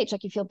more engaged,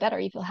 like you feel better,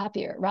 you feel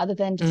happier, rather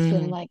than just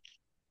feeling Mm. like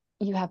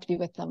you have to be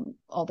with them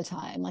all the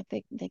time. Like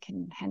they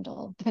can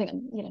handle,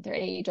 depending on their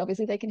age,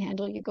 obviously they can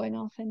handle you going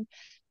off and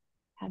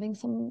having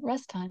some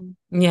rest time,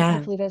 and Yeah.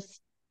 hopefully there's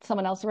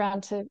someone else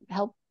around to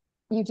help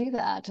you do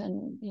that,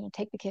 and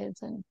take the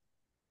kids. And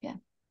yeah.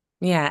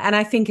 Yeah. And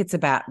I think it's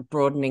about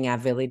broadening our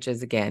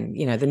villages again.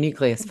 The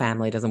nucleus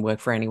family doesn't work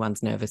for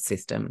anyone's nervous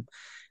system.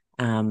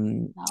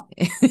 No,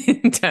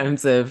 in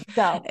terms of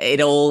no,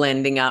 it all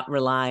ending up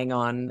relying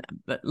on,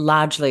 but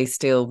largely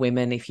still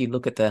women. If you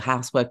look at the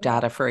housework yeah,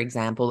 data, for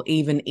example,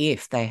 even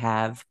if they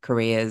have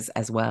careers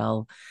as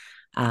well,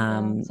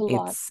 yeah, it's a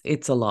lot.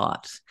 it's a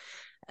lot.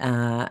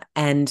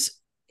 And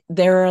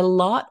there are a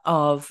lot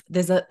of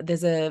there's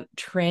a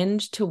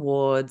trend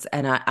towards,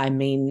 and I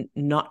mean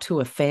not to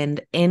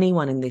offend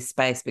anyone in this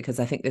space because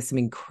I think there's some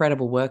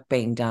incredible work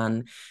being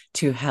done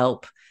to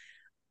help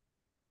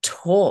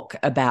talk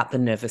about the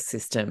nervous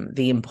system,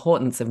 the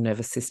importance of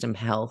nervous system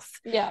health,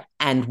 Yeah,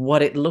 and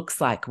what it looks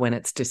like when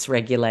it's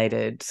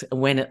dysregulated,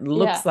 when it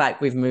looks yeah,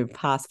 like we've moved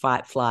past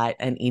fight, flight,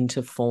 and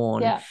into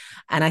fawn. yeah.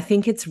 And I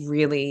think it's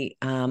really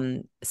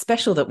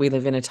special that we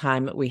live in a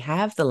time that we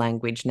have the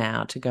language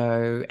now to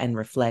go and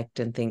reflect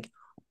and think,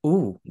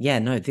 oh, yeah,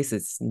 no, this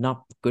is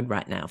not good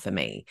right now for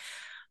me.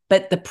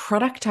 But the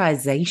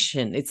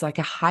productization, it's like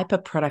a hyper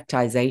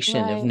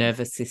productization of Right.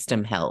 nervous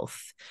system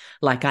health.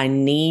 Like I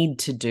need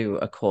to do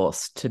a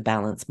course to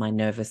balance my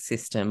nervous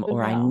system,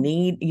 or I No.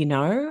 need,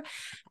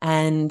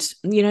 and,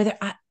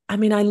 I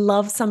mean, I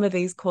love some of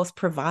these course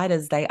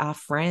providers. They are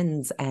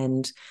friends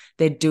and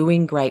they're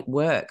doing great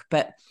work.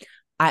 But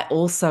I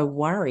also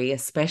worry,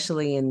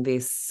 especially in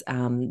this,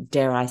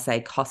 dare I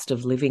say, cost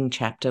of living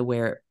chapter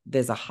where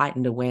there's a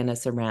heightened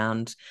awareness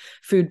around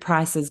food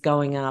prices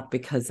going up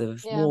because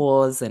of Yeah.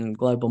 wars and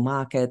global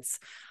markets.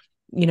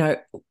 You know,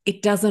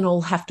 it doesn't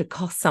all have to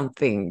cost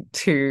something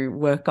to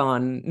work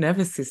on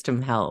nervous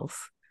system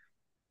health.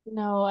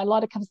 No, a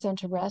lot of it comes down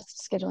to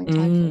rest, scheduling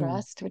time for Mm,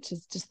 rest, which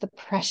is just the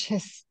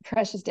precious,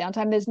 precious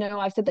downtime.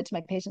 I've said that to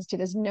my patients too.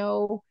 There's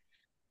no,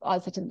 I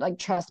said to them, like,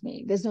 trust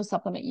me, there's no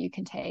supplement you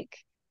can take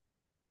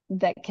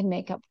that can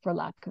make up for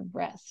lack of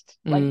rest,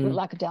 like mm,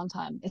 lack of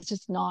downtime. It's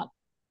just not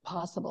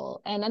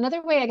possible. And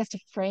another way, I guess, to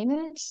frame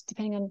it,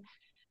 depending on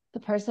the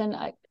person,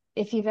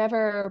 if you've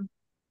ever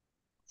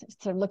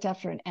sort of looked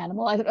after an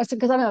animal,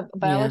 because I'm a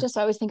yeah, biologist, so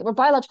I always think we're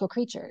biological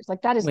creatures.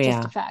 Like that is we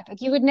just a are. fact.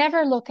 Like you would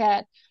never look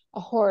at a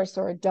horse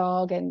or a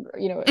dog and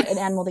an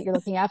animal that you're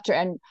looking after,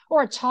 and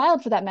or a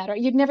child for that matter.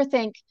 You'd never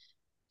think,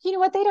 you know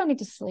what, they don't need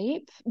to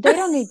sleep, they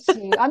don't need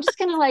to, I'm just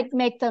going to like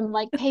make them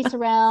like pace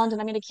around,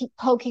 and I'm going to keep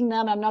poking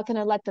them, I'm not going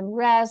to let them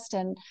rest,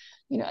 and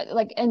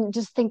like, and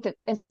just think that,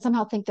 and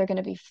somehow think they're going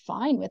to be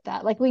fine with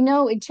that. Like we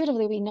know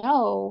intuitively, we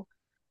know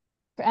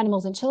for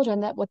animals and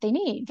children that what they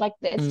need, like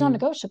it's Mm,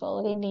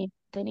 non-negotiable.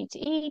 They need to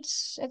eat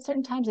at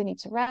certain times, they need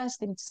to rest,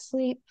 they need to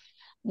sleep,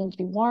 they need to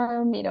be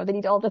warm, they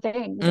need all the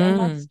things, and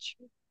that's mm.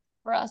 true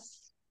for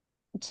us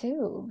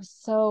too.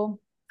 So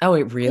Oh,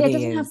 it yeah, it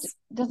really is.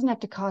 doesn't have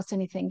to cost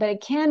anything, but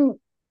it can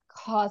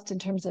cost in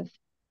terms of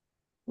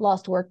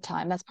lost work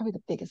time. That's probably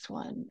the biggest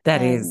one.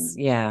 That is,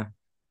 yeah.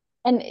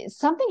 And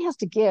something has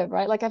to give,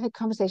 right? Like I've had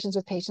conversations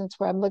with patients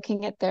where I'm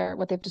looking at their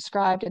what they've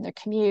described in their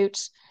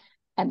commute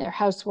and their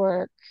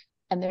housework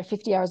and their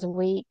 50 hours a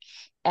week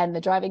and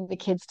the driving the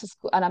kids to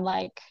school. And I'm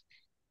like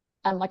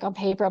on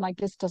paper, I'm like,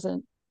 this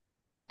doesn't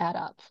add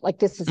up. Like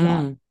this is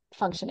not Mm.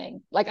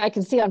 functioning. Like I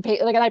can see on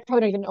paper, like, and I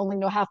probably don't even only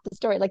know half the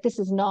story. Like this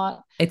is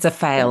not It's a going to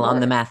fail on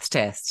the work. maths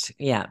test.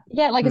 Yeah.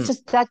 Yeah, like it's Mm,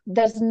 just that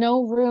there's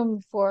no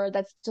room for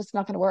that's just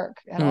not going to work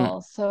at mm.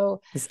 all.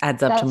 So This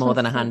adds up to that's more when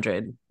than it's like,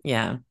 100.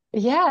 Yeah.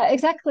 yeah,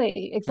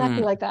 exactly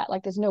Mm, like that.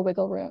 Like there's no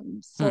wiggle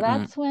room. So mm-mm.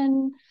 that's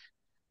when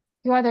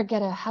you either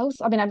get a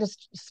house. I mean, I'm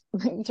just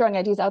throwing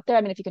ideas out there.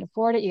 I mean, if you can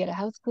afford it, you get a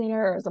house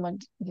cleaner or someone,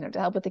 to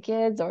help with the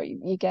kids, or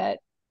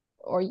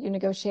or you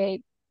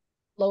negotiate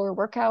lower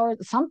work hours,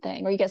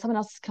 something, or you get someone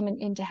else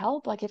coming in to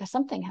help. Like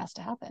something has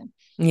to happen.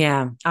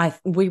 Yeah.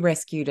 We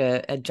rescued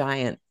a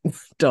giant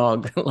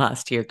dog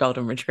last year,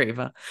 golden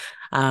retriever.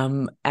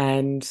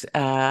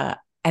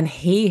 And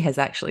he has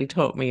actually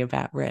taught me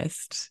about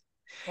rest.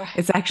 Right.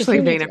 It's Because actually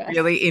he been needs a rest.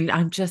 really in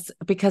I'm just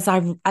because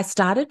I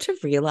started to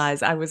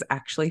realize I was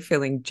actually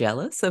feeling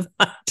jealous of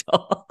my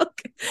dog.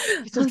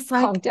 He's I just was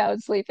like, conked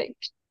out sleeping.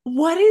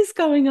 what is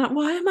going on?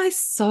 Why am I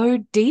so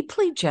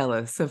deeply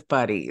jealous of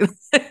Buddy?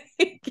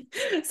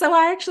 So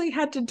I actually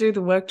had to do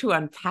the work to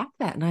unpack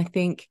that. And I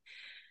think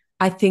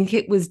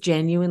it was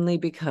genuinely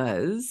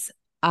because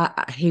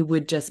he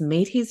would just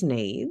meet his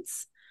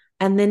needs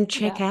and then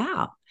check Yeah.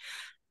 out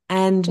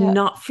and Yeah.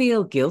 not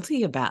feel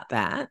guilty about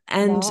that.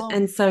 And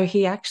No. so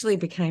he actually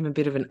became a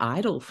bit of an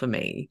idol for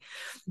me,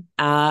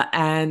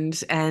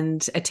 and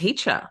a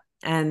teacher.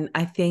 And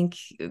I think,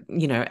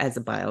 as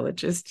a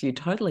biologist, you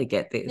totally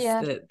get this,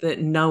 Yeah. that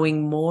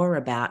knowing more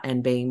about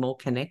and being more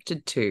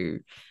connected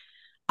to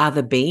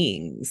other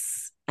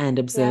beings and Yeah.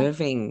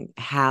 observing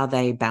how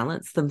they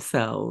balance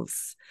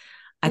themselves.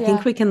 I think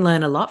Yeah. we can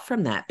learn a lot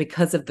from that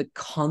because of the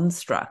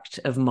construct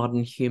of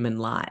modern human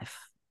life,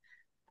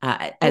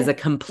 as a Yeah,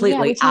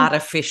 completely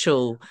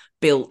artificial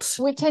built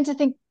we tend to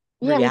think,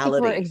 yeah, we think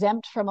we're reality.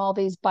 exempt from all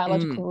these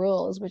biological Mm,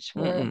 rules, which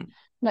were mm-mm.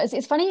 no.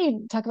 It's funny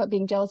you talk about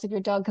being jealous of your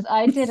dog, because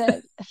I did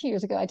a few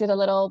years ago. I did a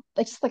little,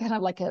 like, just like kind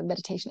of like a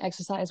meditation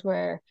exercise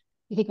where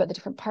you think about the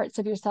different parts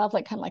of yourself,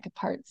 like kind of like a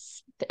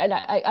parts, and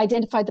I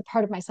identified the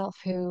part of myself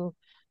who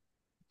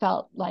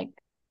felt like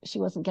she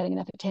wasn't getting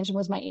enough attention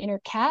was my inner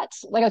cat.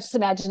 Like I was just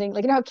imagining,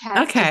 like, you know how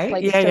cats just Okay.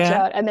 like Yeah, stretch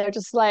yeah. out and they're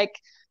just like,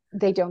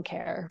 they don't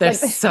care. They're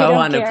Like they so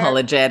don't care.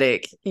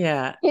 unapologetic.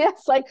 Yeah. Yeah,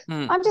 it's like,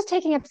 Mm. I'm just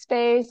taking up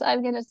space.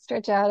 I'm gonna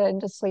stretch out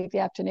and just sleep the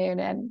afternoon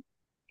and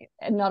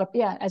not,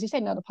 yeah, as you say,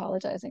 not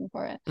apologizing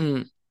for it.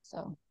 Mm.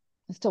 So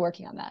I'm still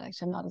working on that.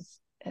 Actually, I'm not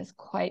as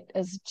quite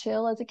as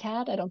chill as a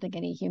cat. I don't think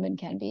any human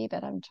can be,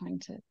 but I'm trying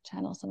to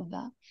channel some of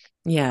that.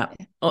 Yeah.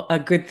 A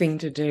good thing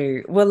to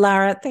do. Well,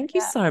 Lara, thank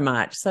you Yeah. so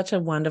much. Such a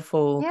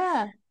wonderful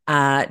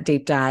Yeah.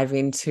 deep dive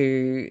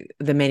into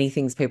the many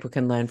things people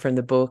can learn from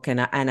the book.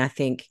 And I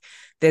think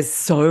there's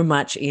so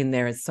much in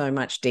there, it's so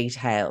much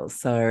detail.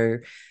 So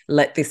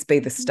let this be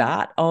the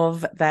start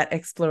of that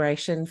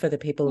exploration for the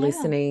people Yeah.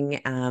 listening.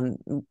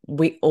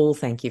 We all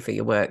thank you for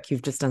your work.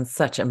 You've just done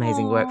such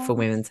amazing work for Oh,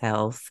 women's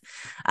health.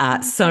 So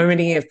thank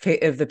many you.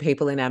 of the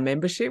people in our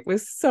membership were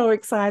so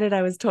excited.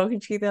 I was talking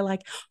to you. They're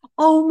like,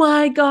 oh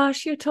my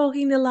gosh, you're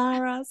talking to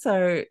Lara.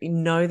 So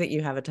know that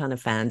you have a ton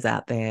of fans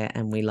out there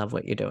and we love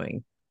what you're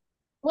doing.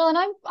 Well, and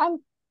I'm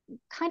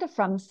kind of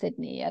from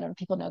Sydney. I don't know if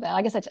people know that.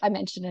 I guess I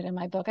mentioned it in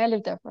my book. I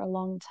lived there for a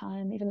long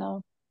time, even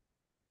though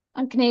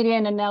I'm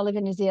Canadian and now live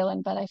in New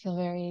Zealand, but I feel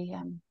very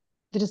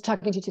just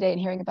talking to you today and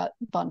hearing about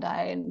Bondi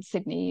and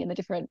Sydney and the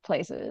different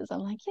places.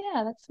 I'm like,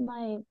 yeah, that's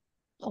my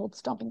old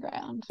stomping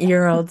ground.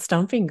 Your old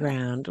stomping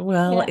ground.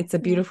 Well, Yeah. it's a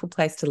Yeah. beautiful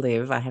place to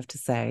live, I have to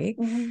say.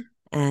 Hmm.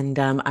 And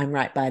I'm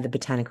right by the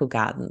botanical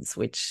gardens,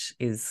 which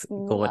is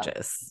Love.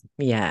 gorgeous.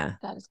 Yeah.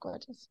 That is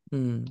gorgeous.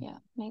 Mm. Yeah.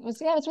 It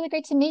was really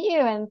great to meet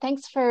you. And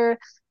thanks for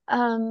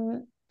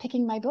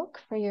picking my book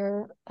for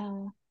your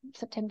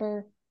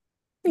September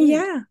read.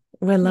 Yeah,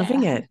 we're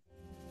loving Yeah. it.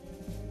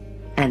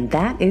 And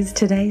that is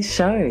today's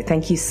show.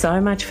 Thank you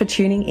so much for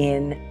tuning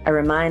in. A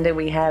reminder,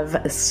 we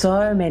have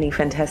so many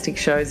fantastic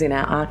shows in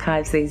our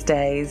archives these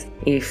days.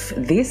 If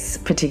this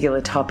particular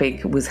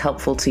topic was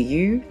helpful to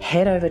you,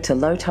 head over to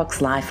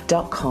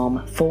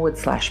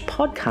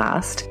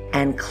lowtoxlife.com/podcast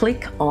and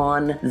click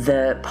on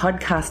the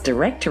podcast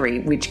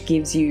directory, which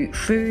gives you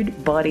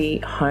food, body,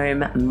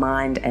 home,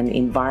 mind, and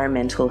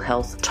environmental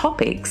health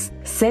topics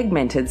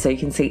segmented so you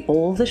can see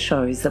all the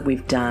shows that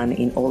we've done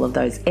in all of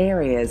those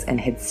areas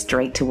and head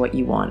straight to what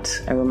you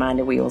want. A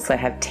reminder, we also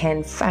have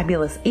 10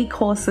 fabulous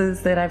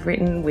e-courses that I've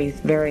written with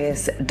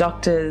various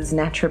doctors,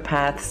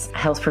 naturopaths,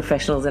 health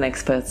professionals and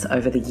experts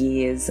over the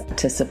years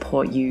to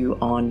support you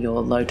on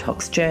your low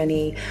tox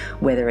journey,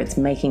 whether it's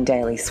making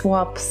daily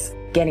swaps,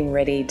 getting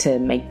ready to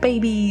make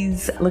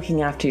babies,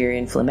 looking after your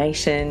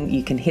inflammation.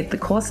 You can hit the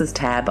courses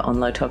tab on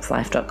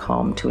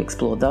lowtoxlife.com to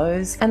explore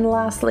those. And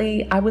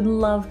lastly, I would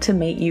love to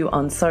meet you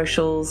on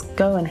socials.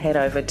 Go and head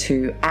over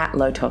to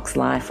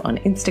 @lowtoxlife on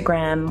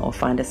Instagram or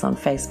find us on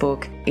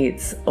Facebook.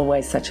 It's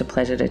always such a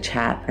pleasure to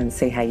chat and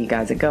see how you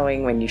guys are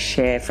going when you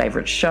share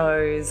favorite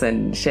shows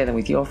and share them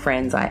with your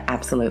friends. I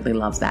absolutely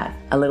love that.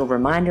 A little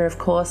reminder, of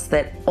course,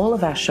 that all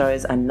of our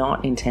shows are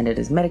not intended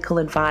as medical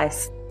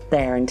advice.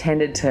 They are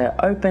intended to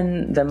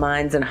open the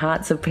minds and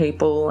hearts of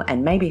people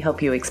and maybe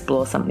help you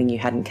explore something you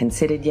hadn't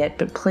considered yet,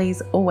 but please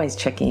always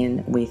check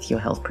in with your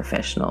health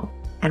professional.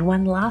 And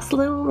one last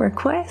little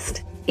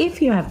request.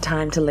 If you have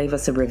time to leave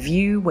us a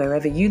review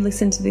wherever you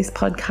listen to this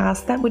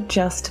podcast, that would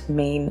just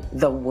mean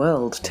the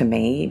world to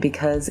me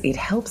because it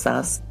helps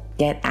us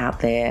get out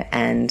there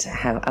and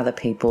have other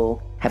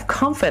people have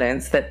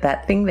confidence that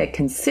that thing they're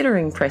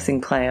considering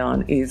pressing play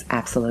on is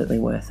absolutely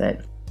worth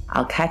it.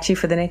 I'll catch you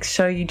for the next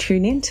show you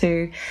tune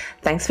into.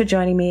 Thanks for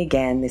joining me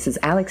again. This is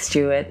Alex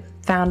Stewart,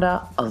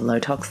 founder of Low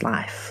Tox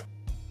Life.